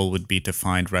the goal would be to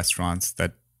find restaurants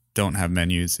that don't have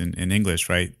menus in English,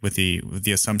 right? With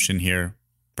the assumption here,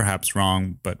 perhaps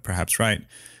wrong, but perhaps right,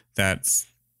 that's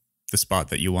the spot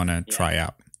that you want to try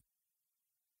out.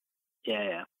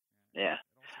 Yeah. Yeah.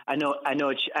 I know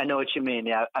what you mean.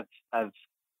 Yeah. I've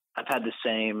had the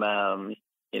same,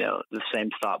 the same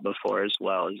thought before as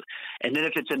well. And then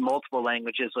if it's in multiple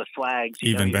languages with flags,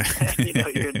 Even better.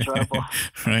 You're in trouble.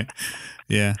 Right.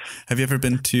 Yeah. Have you ever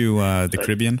been to the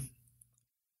Caribbean?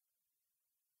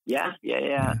 Yeah.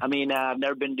 I mean, I've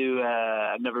never been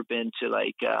to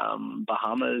like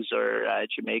Bahamas or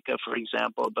Jamaica, for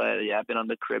example. But yeah, I've been on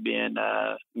the Caribbean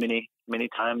many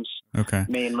times. Okay.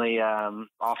 Mainly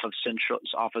off of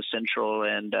Central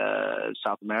and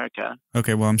South America.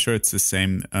 Okay. Well, I'm sure it's the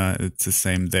same. It's the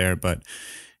same there. But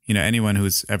anyone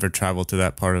who's ever traveled to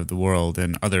that part of the world,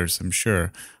 and others, I'm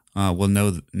sure, will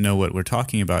know what we're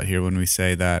talking about here when we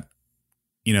say that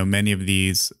many of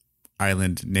these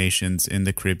island nations in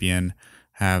the Caribbean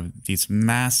have these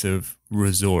massive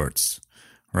resorts,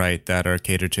 right, that are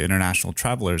catered to international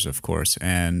travelers, of course.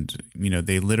 And,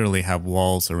 they literally have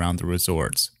walls around the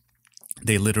resorts.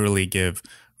 They literally give,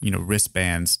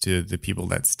 wristbands to the people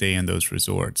that stay in those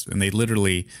resorts. And they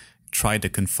literally try to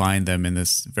confine them in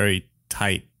this very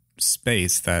tight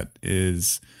space that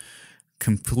is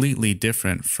completely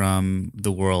different from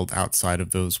the world outside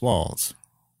of those walls,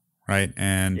 right?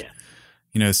 And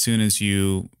as soon as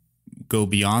you go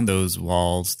beyond those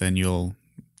walls, then you'll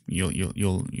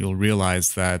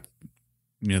realize that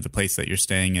the place that you're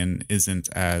staying in isn't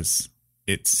as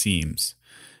it seems.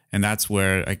 And that's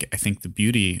where I think the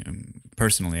beauty,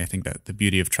 personally, I think that the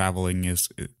beauty of traveling is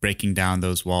breaking down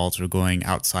those walls or going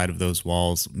outside of those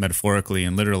walls, metaphorically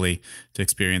and literally, to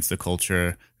experience the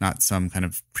culture, not some kind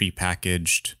of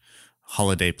prepackaged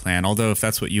holiday plan. Although if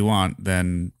that's what you want,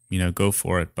 then go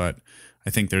for it. But I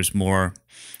think there's more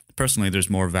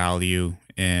value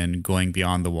in going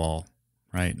beyond the wall,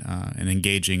 right? And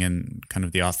engaging in kind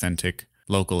of the authentic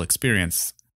local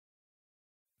experience.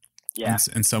 Yeah.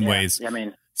 In some ways, I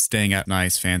mean, staying at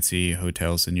nice, fancy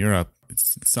hotels in Europe,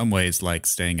 it's in some ways like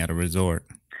staying at a resort.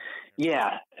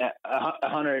 Yeah.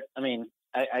 100. I mean,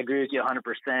 I agree with you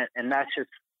 100%. And that's just,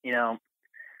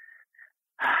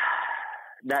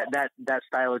 that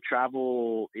style of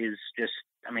travel is just,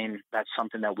 I mean, that's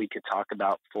something that we could talk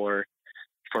about for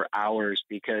hours,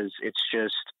 because it's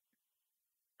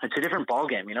a different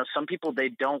ballgame. Some people, they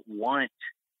don't want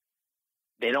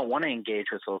to engage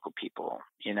with local people.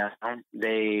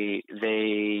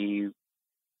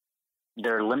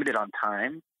 They're limited on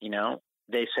time.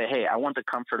 They say, hey, I want the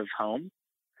comfort of home,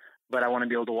 but I want to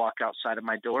be able to walk outside of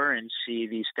my door and see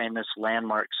these famous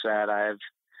landmarks that I've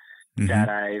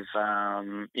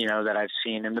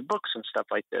seen in the books and stuff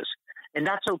like this. And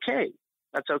that's okay.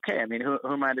 That's okay. I mean, who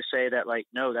am I to say that, like,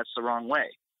 no, that's the wrong way?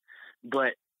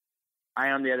 But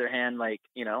I, on the other hand,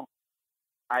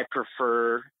 I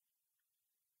prefer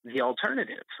the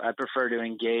alternative. I prefer to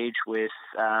engage with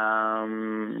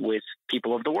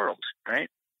people of the world, right?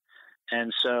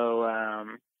 And so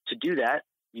to do that,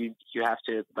 you have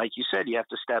to, like you said, you have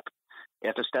to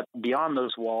step beyond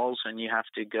those walls, and you have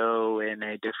to go in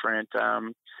a different.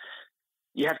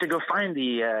 You have to go find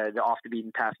the off the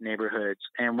beaten path neighborhoods,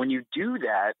 and when you do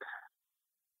that,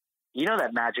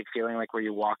 that magic feeling, like where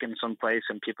you walk in some place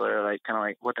and people are like, kind of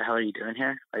like, what the hell are you doing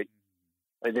here? Like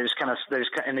and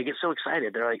they get so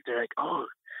excited. They're like, oh,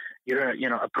 you're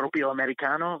a propio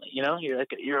americano. You're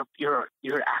like,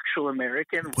 you're actual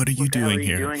American. What are you doing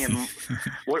here?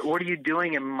 What are you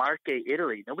doing in Marche,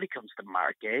 Italy? Nobody comes to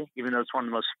Marche, even though it's one of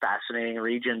the most fascinating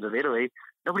regions of Italy.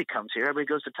 Nobody comes here. Everybody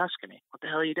goes to Tuscany. What the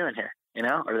hell are you doing here?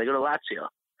 Or they go to Lazio.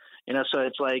 So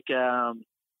it's like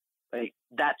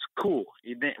that's cool.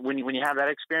 When you have that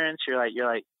experience, you're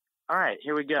like, all right,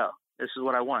 here we go. This is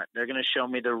what I want. They're going to show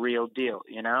me the real deal.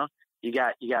 You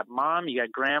got mom, you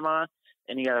got grandma,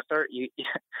 and you got a third. You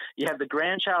have the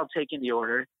grandchild taking the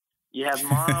order. You have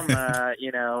mom,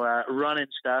 running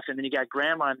stuff, and then you got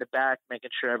grandma in the back making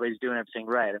sure everybody's doing everything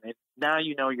right. I mean, now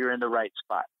you're in the right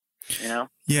spot.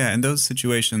 Yeah, and those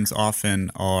situations often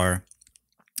are,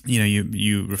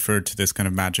 you referred to this kind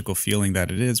of magical feeling that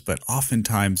it is, but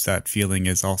oftentimes that feeling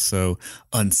is also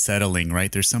unsettling,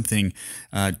 right? There's something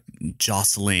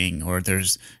jostling, or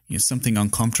there's something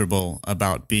uncomfortable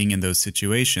about being in those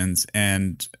situations,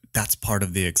 and that's part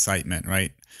of the excitement,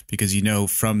 right? Because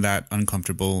from that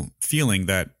uncomfortable feeling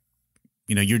that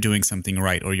you're doing something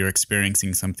right, or you're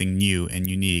experiencing something new and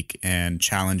unique and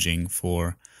challenging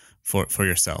for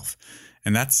yourself.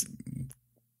 And that's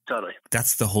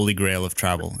the holy grail of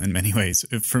travel in many ways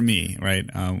for me, right?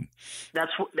 And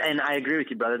I agree with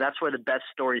you, brother. That's where the best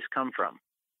stories come from.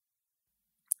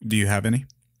 Do you have any?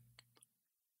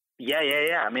 Yeah.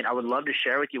 I mean, I would love to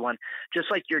share with you one. Just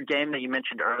like your game that you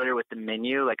mentioned earlier with the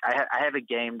menu. Like I have a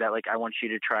game that, like, I want you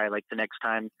to try, like, the next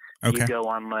time you go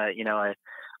on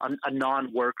a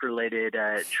non-work related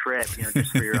trip,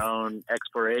 just for your own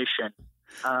exploration.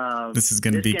 This is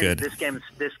going to be good. This game's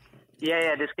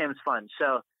fun.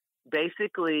 So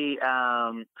basically,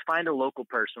 find a local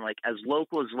person, like as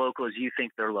local as you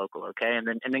think they're local. Okay. And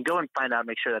then go and find out,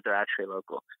 make sure that they're actually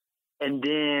local. And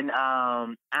then,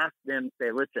 ask them,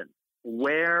 say, listen,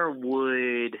 where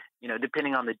would,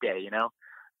 depending on the day,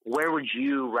 where would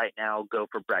you right now go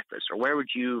for breakfast, or where would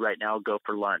you right now go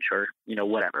for lunch, or,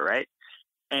 whatever. Right.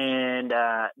 And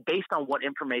based on what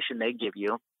information they give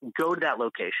you, go to that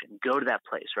location, go to that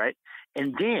place, right?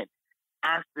 And then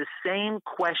ask the same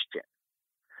question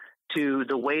to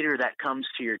the waiter that comes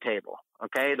to your table,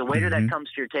 okay? The waiter that comes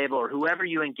to your table, or whoever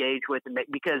you engage with,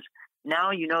 because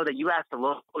now you know that you asked a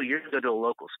local, you're going to go to a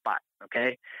local spot,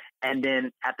 okay? And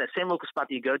then at that same local spot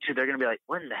that you go to, they're going to be like,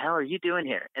 what in the hell are you doing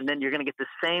here? And then you're going to get the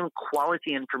same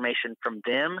quality information from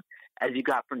them as you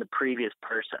got from the previous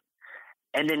person.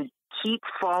 And then keep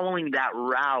following that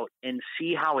route and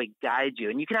see how it guides you.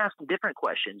 And you can ask them different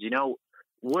questions.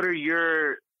 What are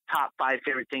your top 5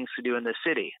 favorite things to do in the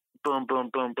city? Boom, boom,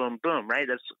 boom, boom, boom, right?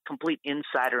 That's complete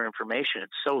insider information.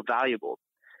 It's so valuable.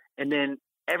 And then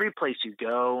every place you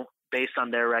go, based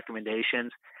on their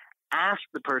recommendations, ask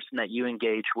the person that you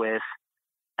engage with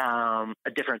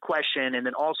a different question, and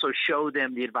then also show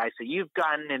them the advice that you've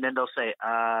gotten. And then they'll say,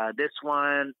 this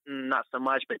one, not so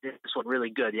much, but this one really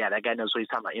good. Yeah, that guy knows what he's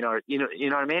talking about. You know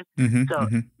what I mean?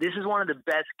 This is one of the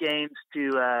best games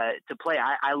to play.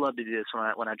 I love to do this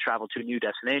when I travel to a new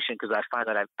destination, because I find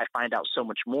that I find out so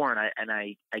much more, and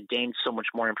I gain so much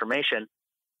more information.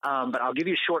 But I'll give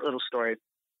you a short little story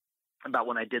about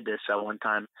when I did this one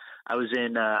time. I was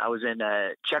in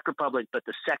Czech Republic, but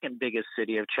the second biggest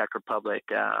city of Czech Republic,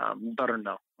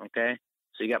 Brno. Okay,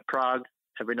 so you got Prague.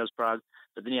 Everybody knows Prague,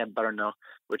 but then you have Brno,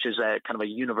 which is a kind of a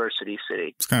university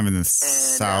city. It's kind of in the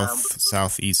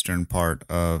southeastern part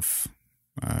of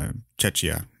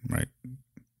Czechia, right?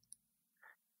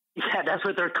 Yeah, that's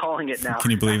what they're calling it now.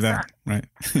 Can you believe that? Right?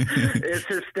 It's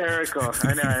hysterical.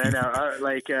 I know.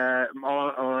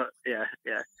 Yeah.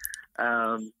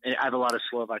 I have a lot of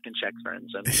Slovak and Czech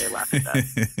friends, and they laugh at that.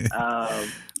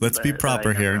 Let's be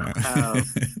proper here.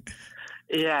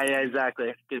 Yeah,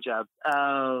 exactly. Good job.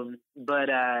 So we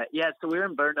were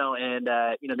in Brno, and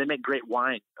they make great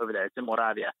wine over there. It's in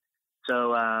Moravia,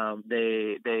 so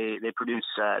they produce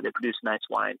nice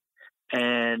wine.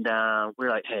 And we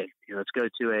were like, hey, let's go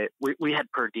to we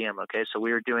had per diem, okay? So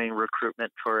we were doing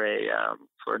recruitment for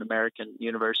an American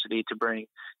university to bring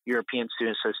European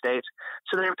students to the States.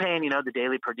 So they were paying, the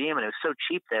daily per diem, and it was so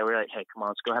cheap there. We were like, hey, come on,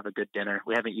 let's go have a good dinner.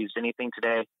 We haven't used anything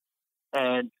today.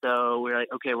 And so we were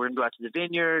like, okay, we're going to go out to the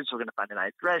vineyards. We're going to find a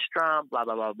nice restaurant, blah,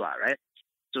 blah, blah, blah, right?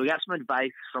 So we got some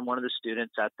advice from one of the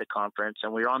students at the conference,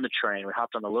 and we were on the train. We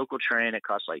hopped on the local train. It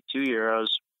cost like €2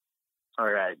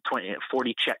 or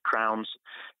 40 Czech crowns.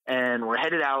 And we're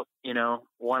headed out,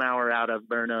 1 hour out of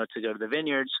Brno to go to the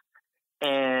vineyards.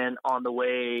 And on the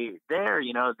way there,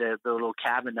 the little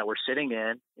cabin that we're sitting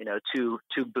in, two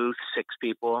booths, 6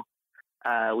 people,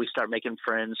 we start making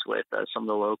friends with some of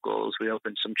the locals. We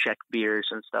opened some Czech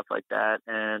beers and stuff like that.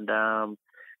 And,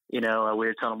 we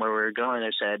were telling them where we were going.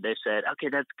 They said, okay,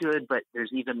 that's good, but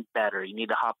there's even better. You need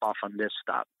to hop off on this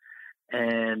stop.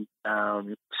 And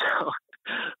so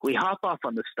we hop off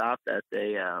on the stop that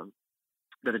they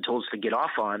told us to get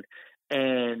off on,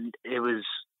 and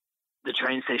the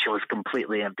train station was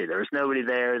completely empty. There was nobody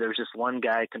there. There was just one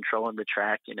guy controlling the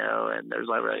track, and there's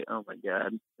like, oh my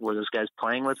God, were those guys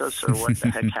playing with us, or what the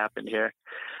heck happened here?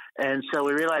 And so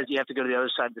we realized you have to go to the other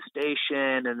side of the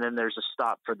station, and then there's a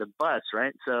stop for the bus,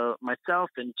 right? So myself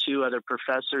and 2 other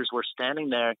professors were standing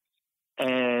there,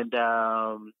 and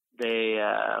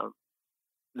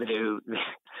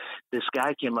this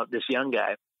guy came up, this young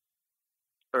guy,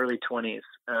 early 20s.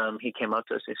 He came up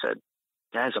to us. He said,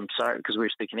 guys, I'm sorry, because we were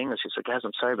speaking English. He said, guys,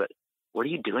 I'm sorry, but what are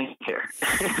you doing here?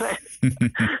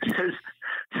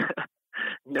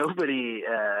 Nobody,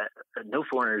 no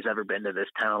foreigner's ever been to this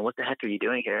town. What the heck are you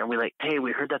doing here? And we're like, hey,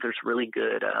 we heard that there's really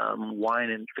good wine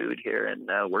and food here, and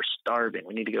we're starving.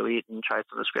 We need to go eat and try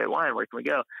some of this great wine. Where can we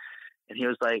go? And he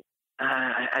was like,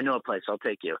 I know a place. I'll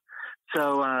take you.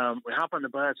 So we hop on the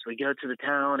bus. We go to the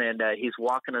town, and he's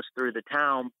walking us through the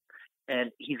town.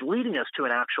 And he's leading us to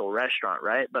an actual restaurant,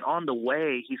 right? But on the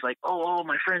way, he's like, "Oh,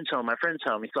 my friend's home. My friend's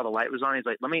home." He saw the light was on. He's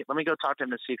like, "Let me go talk to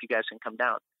him and see if you guys can come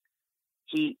down."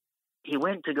 He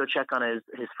went to go check on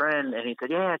his friend, and he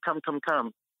said, "Yeah, come."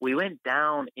 We went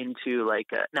down into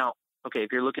now. Okay,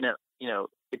 if you're looking at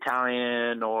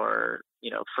Italian or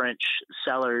French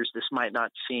cellars, this might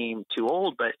not seem too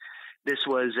old, but this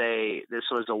was a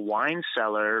wine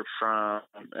cellar from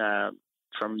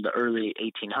from the early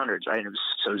 1800s, right? And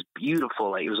it was beautiful.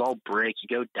 Like, it was all brick. You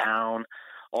go down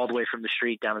all the way from the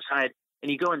street down the side,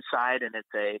 and you go inside, and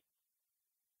it's a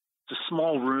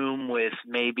small room with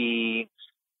maybe,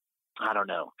 I don't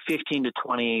know, 15 to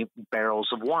 20 barrels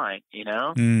of wine, you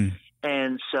know? Mm.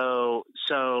 And so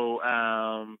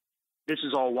this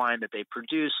is all wine that they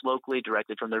produce locally,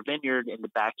 directly from their vineyard in the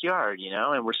backyard, you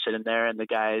know, and we're sitting there, and the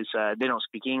guys, they don't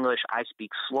speak English. I speak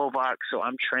Slovak, so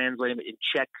I'm translating it in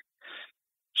Czech.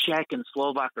 Czech and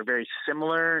Slovak are very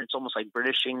similar. It's almost like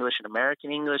British English and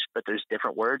American English, but there's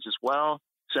different words as well.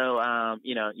 So,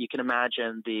 you know, you can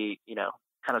imagine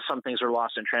kind of some things are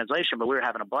lost in translation, but we were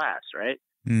having a blast, right?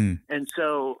 Mm. And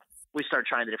so we start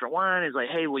trying the different wine. He's like,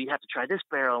 hey, well, you have to try this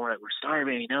barrel. We're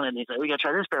starving, you know? And he's like, we got to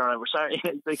try this barrel. We're sorry.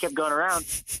 They kept going around.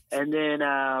 And then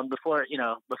before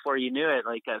you knew it,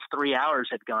 like 3 hours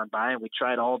had gone by, and we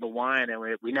tried all the wine, and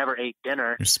we never ate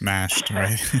dinner. You're smashed,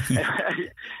 right?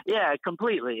 Yeah,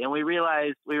 completely. And we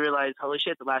realized, holy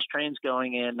shit, the last train's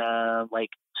going in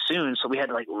soon. So we had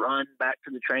to run back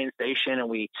to the train station, and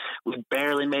we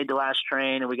barely made the last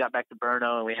train, and we got back to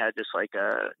Brno, and we had just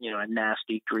a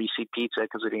nasty, greasy pizza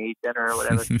because we didn't eat dinner or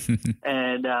whatever.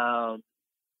 And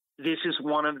this is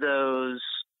one of those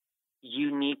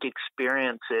unique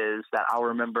experiences that I'll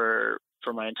remember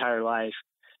for my entire life,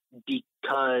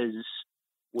 because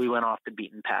we went off the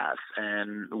beaten path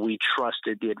and we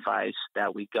trusted the advice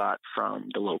that we got from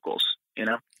the locals, you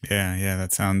know? Yeah.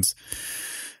 That sounds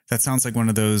like one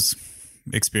of those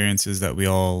experiences that we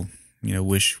all,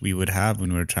 wish we would have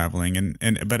when we're traveling.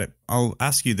 But I'll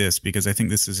ask you this, because I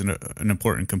think this is an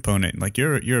important component. Like,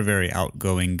 you're a very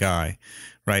outgoing guy,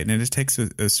 right? And it just takes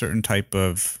a certain type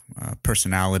of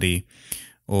personality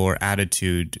or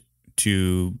attitude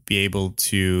to be able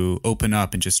to open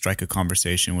up and just strike a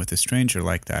conversation with a stranger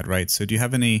like that, right? So do you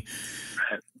have any,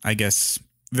 I guess,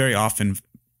 very often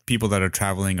people that are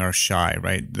traveling are shy,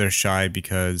 right? They're shy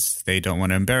because they don't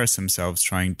want to embarrass themselves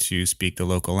trying to speak the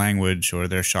local language, or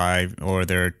they're shy, or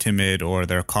they're timid, or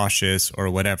they're cautious, or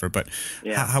whatever. But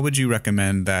how would you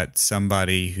recommend that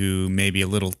somebody who may be a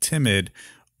little timid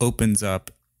opens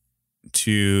up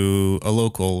to a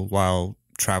local while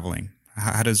traveling?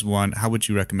 How would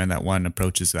you recommend that one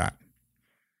approaches that?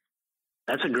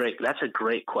 That's a great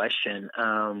question.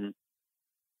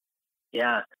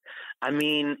 Yeah. I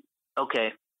mean,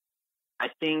 okay. I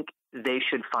think they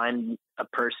should find a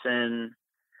person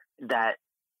that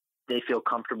they feel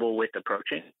comfortable with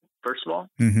approaching, first of all.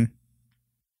 Mm-hmm.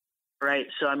 Right.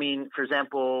 So, I mean, for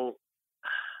example,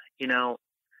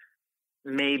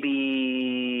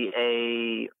 maybe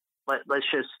let's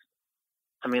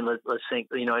think,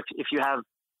 if you have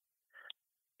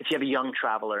a young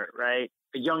traveler, right?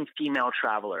 A young female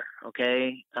traveler,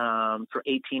 okay, for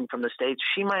 18 from the States,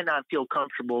 she might not feel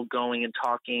comfortable going and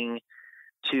talking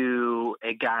to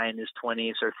a guy in his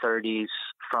 20s or 30s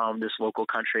from this local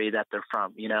country that they're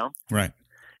from, Right.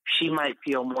 She might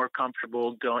feel more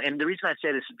comfortable going. And the reason I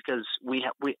say this is because we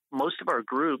most of our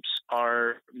groups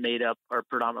are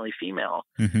predominantly female.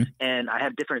 Mm-hmm. And I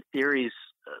have different theories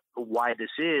why this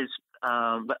is.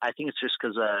 But I think it's just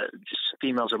because just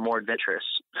females are more adventurous.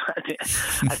 I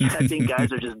think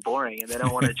guys are just boring and they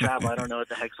don't want to travel. I don't know what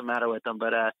the heck's the matter with them,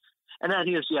 but and then I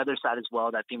think there's the other side as well,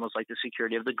 that females like the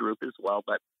security of the group as well.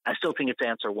 But I still think it's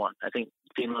answer one. I think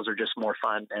females are just more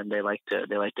fun and they like to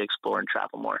explore and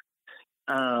travel more.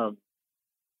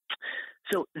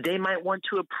 So they might want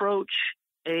to approach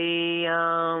a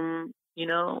a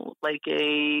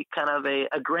kind of a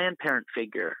grandparent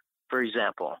figure, for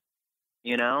example,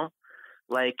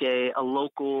 like a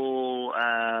local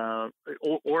or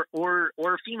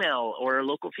a female, or a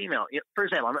local female. For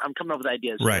example, I'm coming up with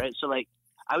ideas, right? So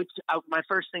my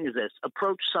first thing is this: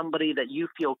 approach somebody that you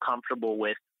feel comfortable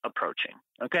with approaching.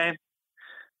 Okay.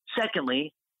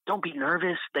 Secondly, don't be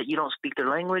nervous that you don't speak their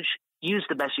language. Use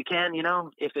the best you can.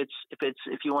 If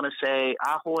you want to say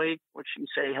ahoy, which you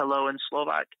say hello in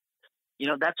Slovak,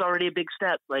 that's already a big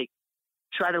step. Like,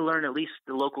 try to learn at least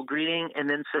the local greeting, and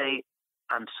then say,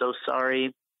 I'm so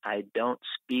sorry, I don't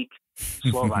speak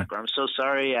Slovak, or I'm so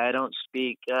sorry, I don't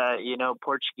speak,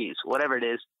 Portuguese, whatever it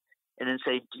is. And then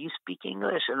say, do you speak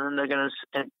English? And then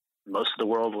and most of the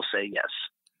world will say yes.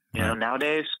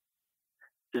 Nowadays,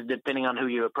 depending on who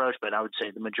you approach, but I would say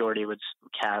the majority would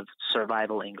have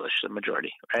survival English, the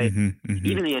majority, right? Mm-hmm, mm-hmm.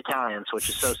 Even the Italians, which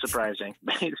is so surprising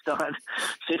based on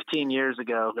 15 years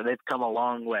ago, that they've come a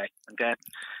long way. Okay.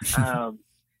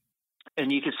 And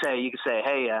you could say,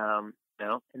 hey, and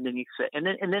then you could say,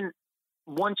 and then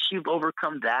once you've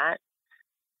overcome that,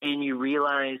 and you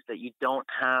realize that you don't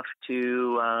have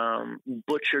to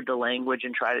butcher the language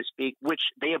and try to speak, which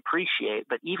they appreciate,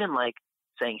 but even like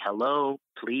saying hello,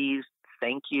 please,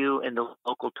 thank you in the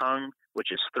local tongue,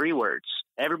 which is 3 words.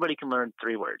 Everybody can learn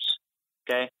 3 words.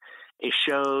 Okay. It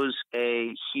shows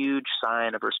a huge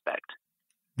sign of respect.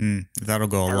 That'll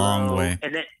go a Hello, long way.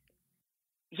 And then,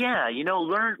 yeah,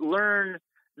 learn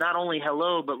not only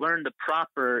hello, but learn the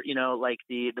proper, like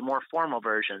the more formal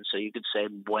version. So you could say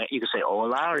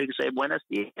hola, or you could say buenos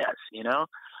dias,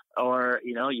 or,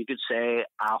 you could say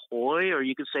ahoy, or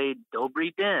you could say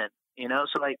dobry den,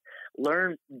 so like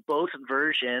learn both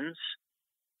versions,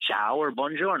 ciao or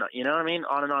buongiorno, you know what I mean?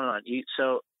 On and on and on.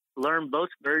 So learn both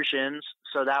versions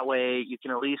so that way you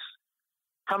can at least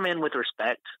come in with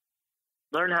respect,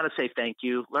 learn how to say thank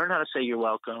you, learn how to say you're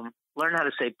welcome, learn how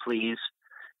to say please,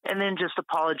 and then just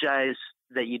apologize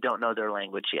that you don't know their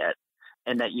language yet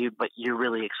and but you're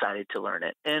really excited to learn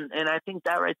it. And I think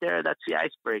that right there, that's the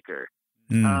icebreaker.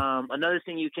 Another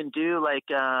thing you can do, like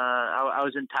I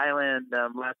was in Thailand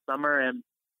last summer, and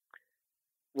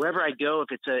wherever I go,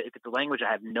 if it's a language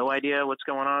I have no idea what's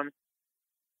going on,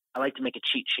 I like to make a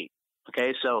cheat sheet.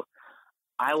 Okay, so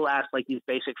I will ask like these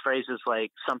basic phrases,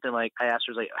 like something like I asked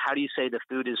her like, "How do you say the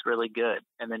food is really good?"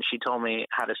 And then she told me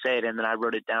how to say it, and then I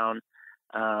wrote it down,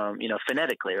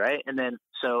 phonetically, right? And then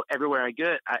so everywhere I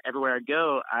go,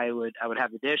 I would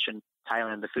have the dish. In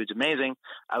Thailand, the food's amazing.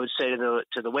 I would say to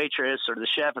the waitress or to the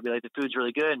chef, I'd be like, "The food's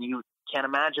really good," and you can't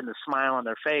imagine the smile on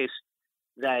their face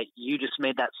that you just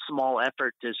made that small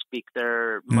effort to speak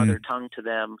their mother tongue to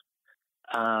them.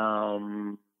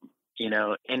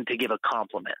 And to give a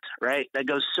compliment, right? That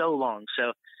goes so long.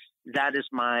 So that's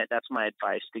my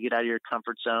advice, to get out of your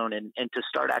comfort zone and to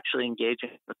start actually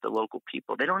engaging with the local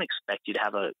people. They don't expect you to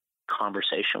have a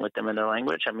conversation with them in their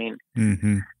language. I mean,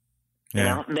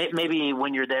 maybe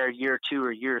when you're there year 2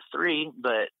 or year 3,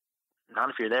 but not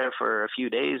if you're there for a few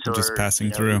days or just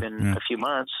passing through, even a few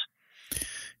months.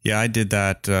 Yeah, I did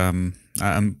that.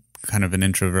 I'm kind of an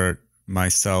introvert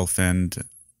myself, and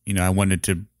I wanted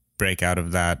to break out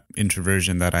of that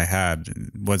introversion that I had.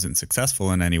 It wasn't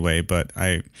successful in any way, but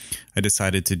I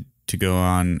decided to go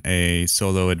on a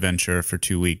solo adventure for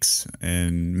 2 weeks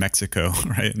in Mexico,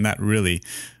 right? And that really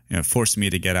forced me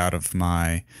to get out of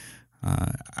my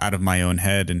own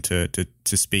head and to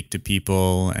speak to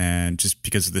people, and just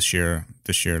because of the sheer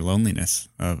loneliness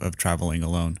of traveling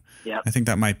alone. Yeah, I think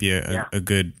that might be a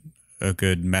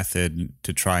good method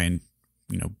to try and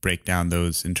break down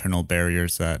those internal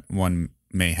barriers that one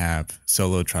may have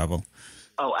solo travel.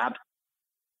 Oh,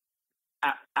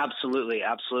 absolutely.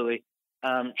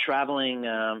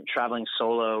 Traveling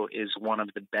solo is one of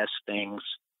the best things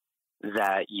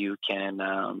that you can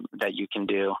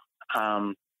do.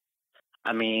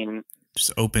 I mean,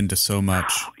 just open to so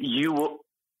much. You will.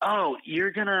 Oh,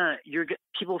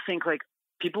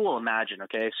 people will imagine.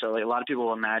 Okay, so like a lot of people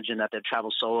will imagine that they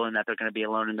travel solo and that they're going to be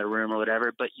alone in their room or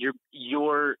whatever. But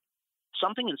you're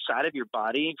something inside of your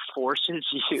body forces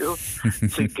you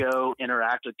to go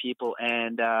interact with people.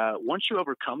 And once you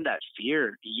overcome that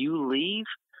fear, you leave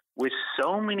with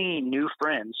so many new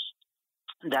friends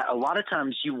that a lot of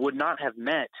times you would not have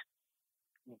met,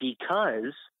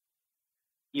 because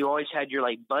you always had your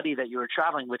like buddy that you were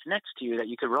traveling with next to you that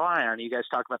you could rely on. You guys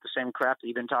talk about the same crap that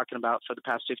you've been talking about for the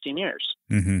past 15 years.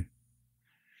 Mm-hmm.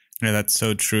 Yeah, that's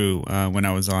so true. When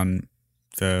I was on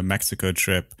the Mexico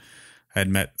trip, I had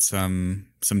met some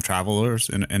travelers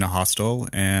in a hostel,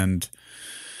 and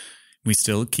we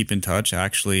still keep in touch. I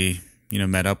actually,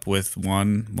 met up with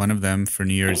one of them for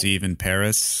New Year's Eve in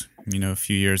Paris. A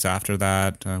few years after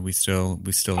that, we still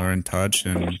are in touch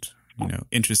and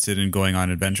interested in going on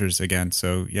adventures again.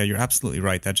 So yeah, you're absolutely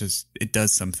right. It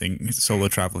does something. Solo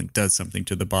traveling does something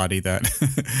to the body that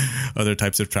other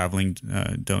types of traveling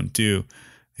don't do.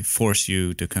 They force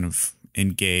you to kind of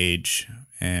engage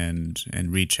and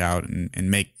reach out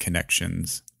and make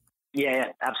connections.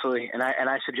 Yeah, absolutely. And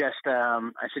I suggest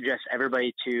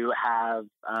everybody to have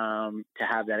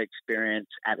that experience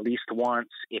at least once,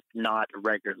 if not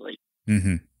regularly.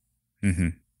 Mm-hmm. Mm-hmm.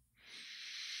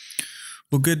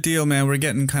 Well, good deal, man. We're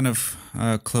getting kind of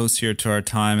close here to our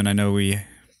time, and I know we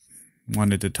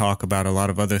wanted to talk about a lot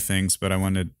of other things, but I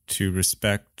wanted to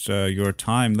respect your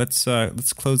time. Let's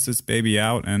close this baby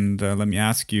out, and let me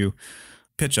ask you,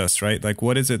 pitch us, right? Like,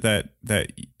 what is it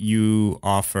that you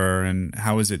offer, and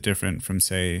how is it different from,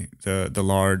 say, the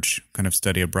large kind of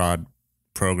study abroad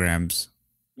programs?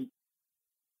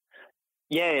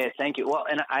 Yeah, thank you. Well,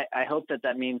 and I hope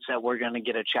that means that we're going to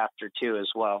get a chapter 2 as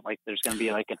well. Like, there's going to be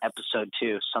like an episode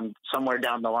 2 somewhere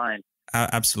down the line.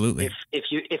 Absolutely. If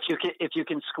you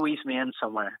can squeeze me in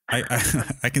somewhere, I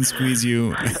can squeeze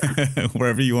you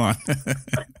wherever you want.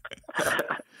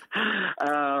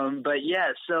 But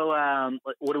yeah, so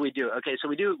what do we do? Okay, so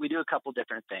we do a couple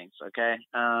different things. Okay,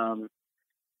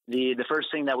 the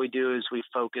first thing that we do is we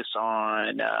focus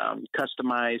on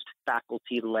customized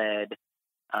faculty-led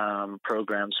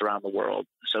programs around the world.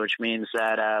 So which means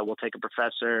that we'll take a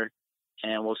professor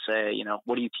and we'll say,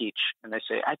 what do you teach? And they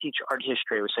say, I teach art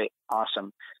history. We say,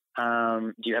 awesome.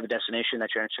 Do you have a destination that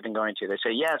you're interested in going to? They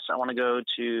say, yes, I want to go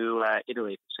to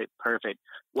Italy. We say, perfect.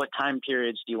 What time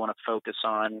periods do you want to focus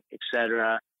on, et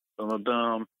cetera? Boom, boom,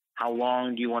 boom. How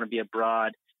long do you want to be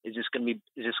abroad? Is this going to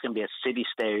be a city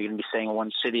stay? Are you going to be staying in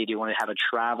one city? Do you want to have a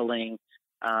traveling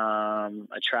itinerary,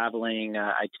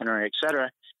 et cetera?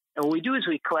 And what we do is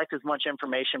we collect as much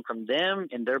information from them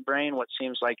in their brain, what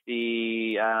seems like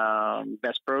the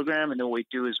best program. And then what we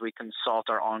do is we consult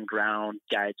our on-ground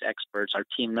guides, experts, our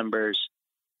team members,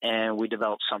 and we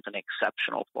develop something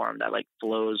exceptional for them that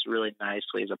flows really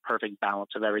nicely, is a perfect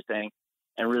balance of everything,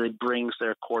 and really brings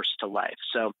their course to life.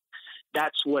 So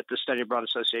that's what the Study Abroad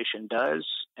Association does.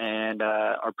 And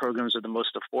our programs are the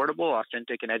most affordable,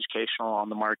 authentic, and educational on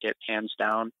the market, hands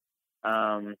down.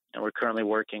 And we're currently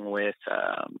working with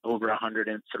over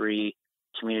 103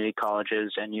 community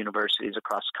colleges and universities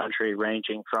across the country,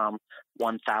 ranging from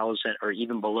 1,000 or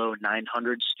even below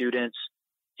 900 students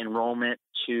enrollment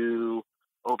to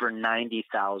over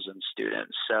 90,000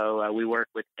 students. So we work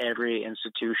with every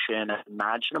institution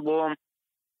imaginable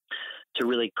to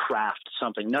really craft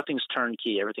something. Nothing's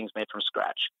turnkey. Everything's made from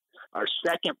scratch. Our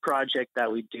second project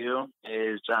that we do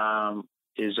is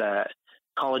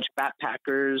College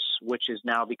Backpackers, which is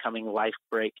now becoming Life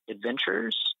Break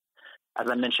Adventures. As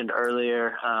I mentioned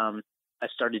earlier, I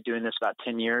started doing this about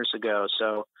 10 years ago.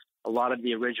 So a lot of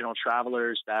the original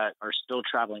travelers that are still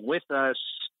traveling with us,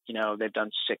 they've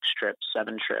done 6 trips,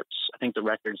 7 trips. I think the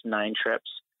record's 9 trips.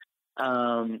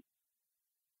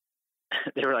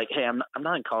 They were like, "Hey, I'm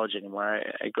not in college anymore.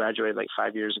 I graduated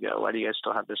 5 years ago. Why do you guys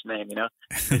still have this name?" I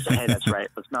said, "Hey, that's right.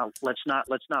 Let's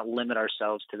not limit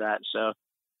ourselves to that." So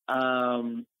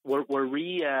we've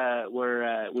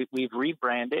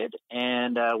rebranded,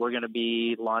 and we're going to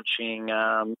be launching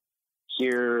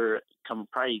here come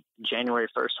probably January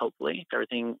 1st, hopefully, if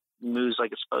everything moves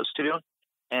like it's supposed to.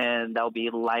 And that'll be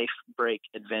Life Break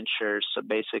Adventures. So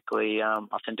basically,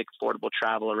 authentic, affordable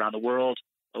travel around the world.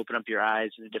 Open up your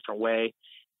eyes in a different way.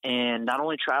 And not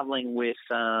only traveling with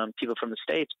people from the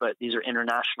States, but these are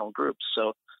international groups.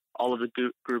 So all of the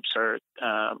groups are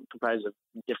comprised of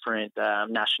different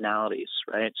nationalities,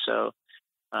 right? So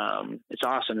it's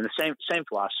awesome. And the same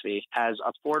philosophy, as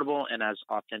affordable and as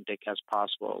authentic as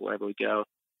possible wherever we go.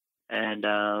 And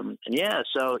yeah,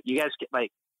 so you guys get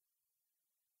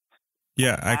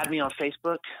add me on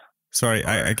Facebook. Sorry,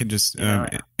 I can just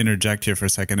interject here for a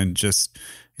second and just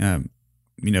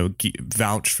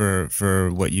vouch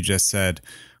for what you just said.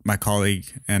 My colleague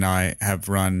and I have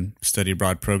run study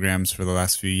abroad programs for the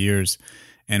last few years,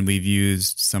 and we've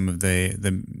used some of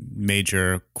the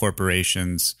major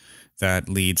corporations that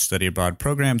lead study abroad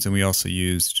programs, and we also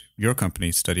used your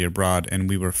company, Study Abroad, and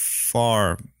we were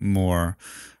far more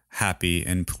happy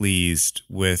and pleased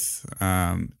with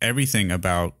everything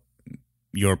about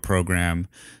your program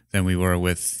than we were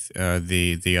with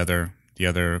the other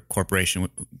corporation.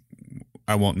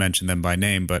 I won't mention them by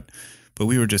name, but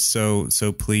we were just so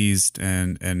pleased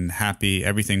and happy.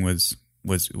 Everything was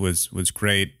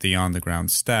great. The on the ground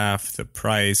staff, the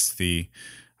price, the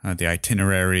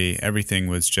itinerary, everything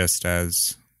was just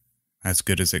as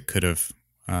good as it could have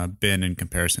been in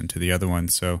comparison to the other one.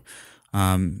 So,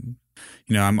 I'm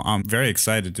very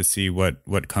excited to see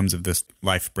what comes of this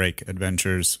Life Break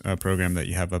Adventures program that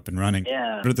you have up and running.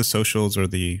 Yeah. What are the socials or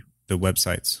the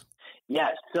websites? Yeah,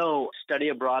 so Study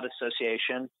Abroad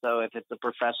Association. So if it's a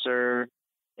professor,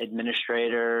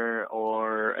 administrator,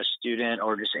 or a student,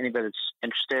 or just anybody that's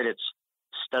interested, it's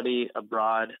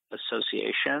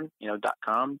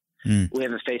studyabroadassociation.com. We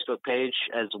have a Facebook page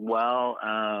as well.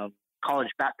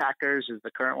 College Backpackers is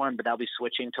the current one, but I'll be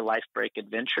switching to Life Break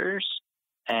Adventures.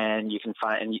 And you can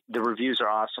find, and the reviews are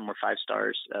awesome. We're 5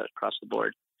 stars across the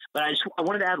board. But I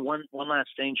wanted to add one last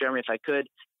thing, Jeremy, if I could.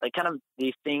 Kind of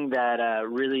the thing that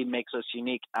really makes us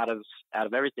unique out of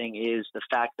everything is the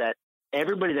fact that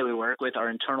everybody that we work with, our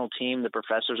internal team, the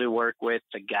professors we work with,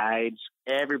 the guides,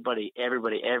 everybody,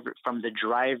 from the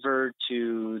driver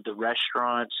to the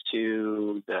restaurants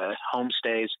to the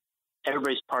homestays,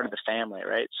 everybody's part of the family,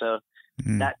 right? So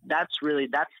that's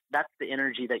the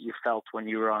energy that you felt when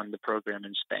you were on the program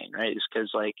in Spain, right? It's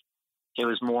because it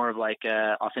was more of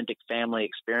a authentic family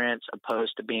experience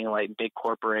opposed to being big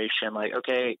corporation,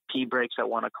 okay, tea breaks at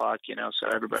 1:00, so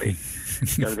everybody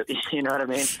go to you know what I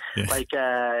mean?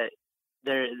 Yeah.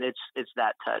 It's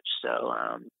that touch. So,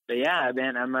 but yeah,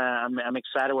 man, I'm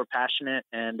excited. We're passionate,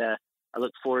 and I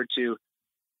look forward to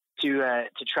to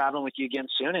traveling with you again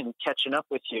soon and catching up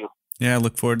with you. Yeah, I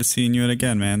look forward to seeing you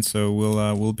again, man. So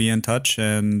we'll be in touch,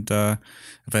 and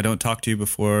if I don't talk to you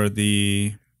before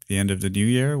the end of the new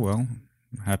year, well,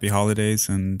 happy holidays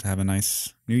and have a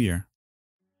nice new year.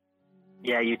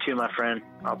 Yeah, you too, my friend.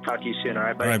 I'll talk to you soon. All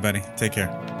right, buddy? All right, buddy. Take care.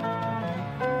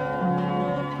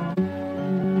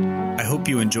 I hope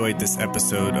you enjoyed this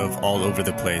episode of All Over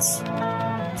the Place.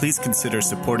 Please consider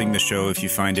supporting the show if you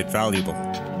find it valuable.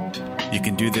 You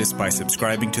can do this by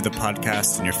subscribing to the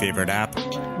podcast in your favorite app,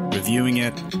 reviewing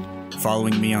it,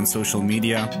 following me on social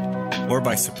media, or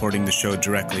by supporting the show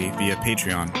directly via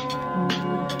Patreon.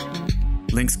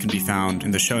 Links can be found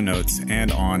in the show notes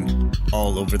and on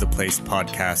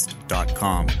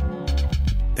allovertheplacepodcast.com.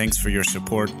 Thanks for your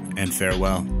support and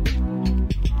farewell.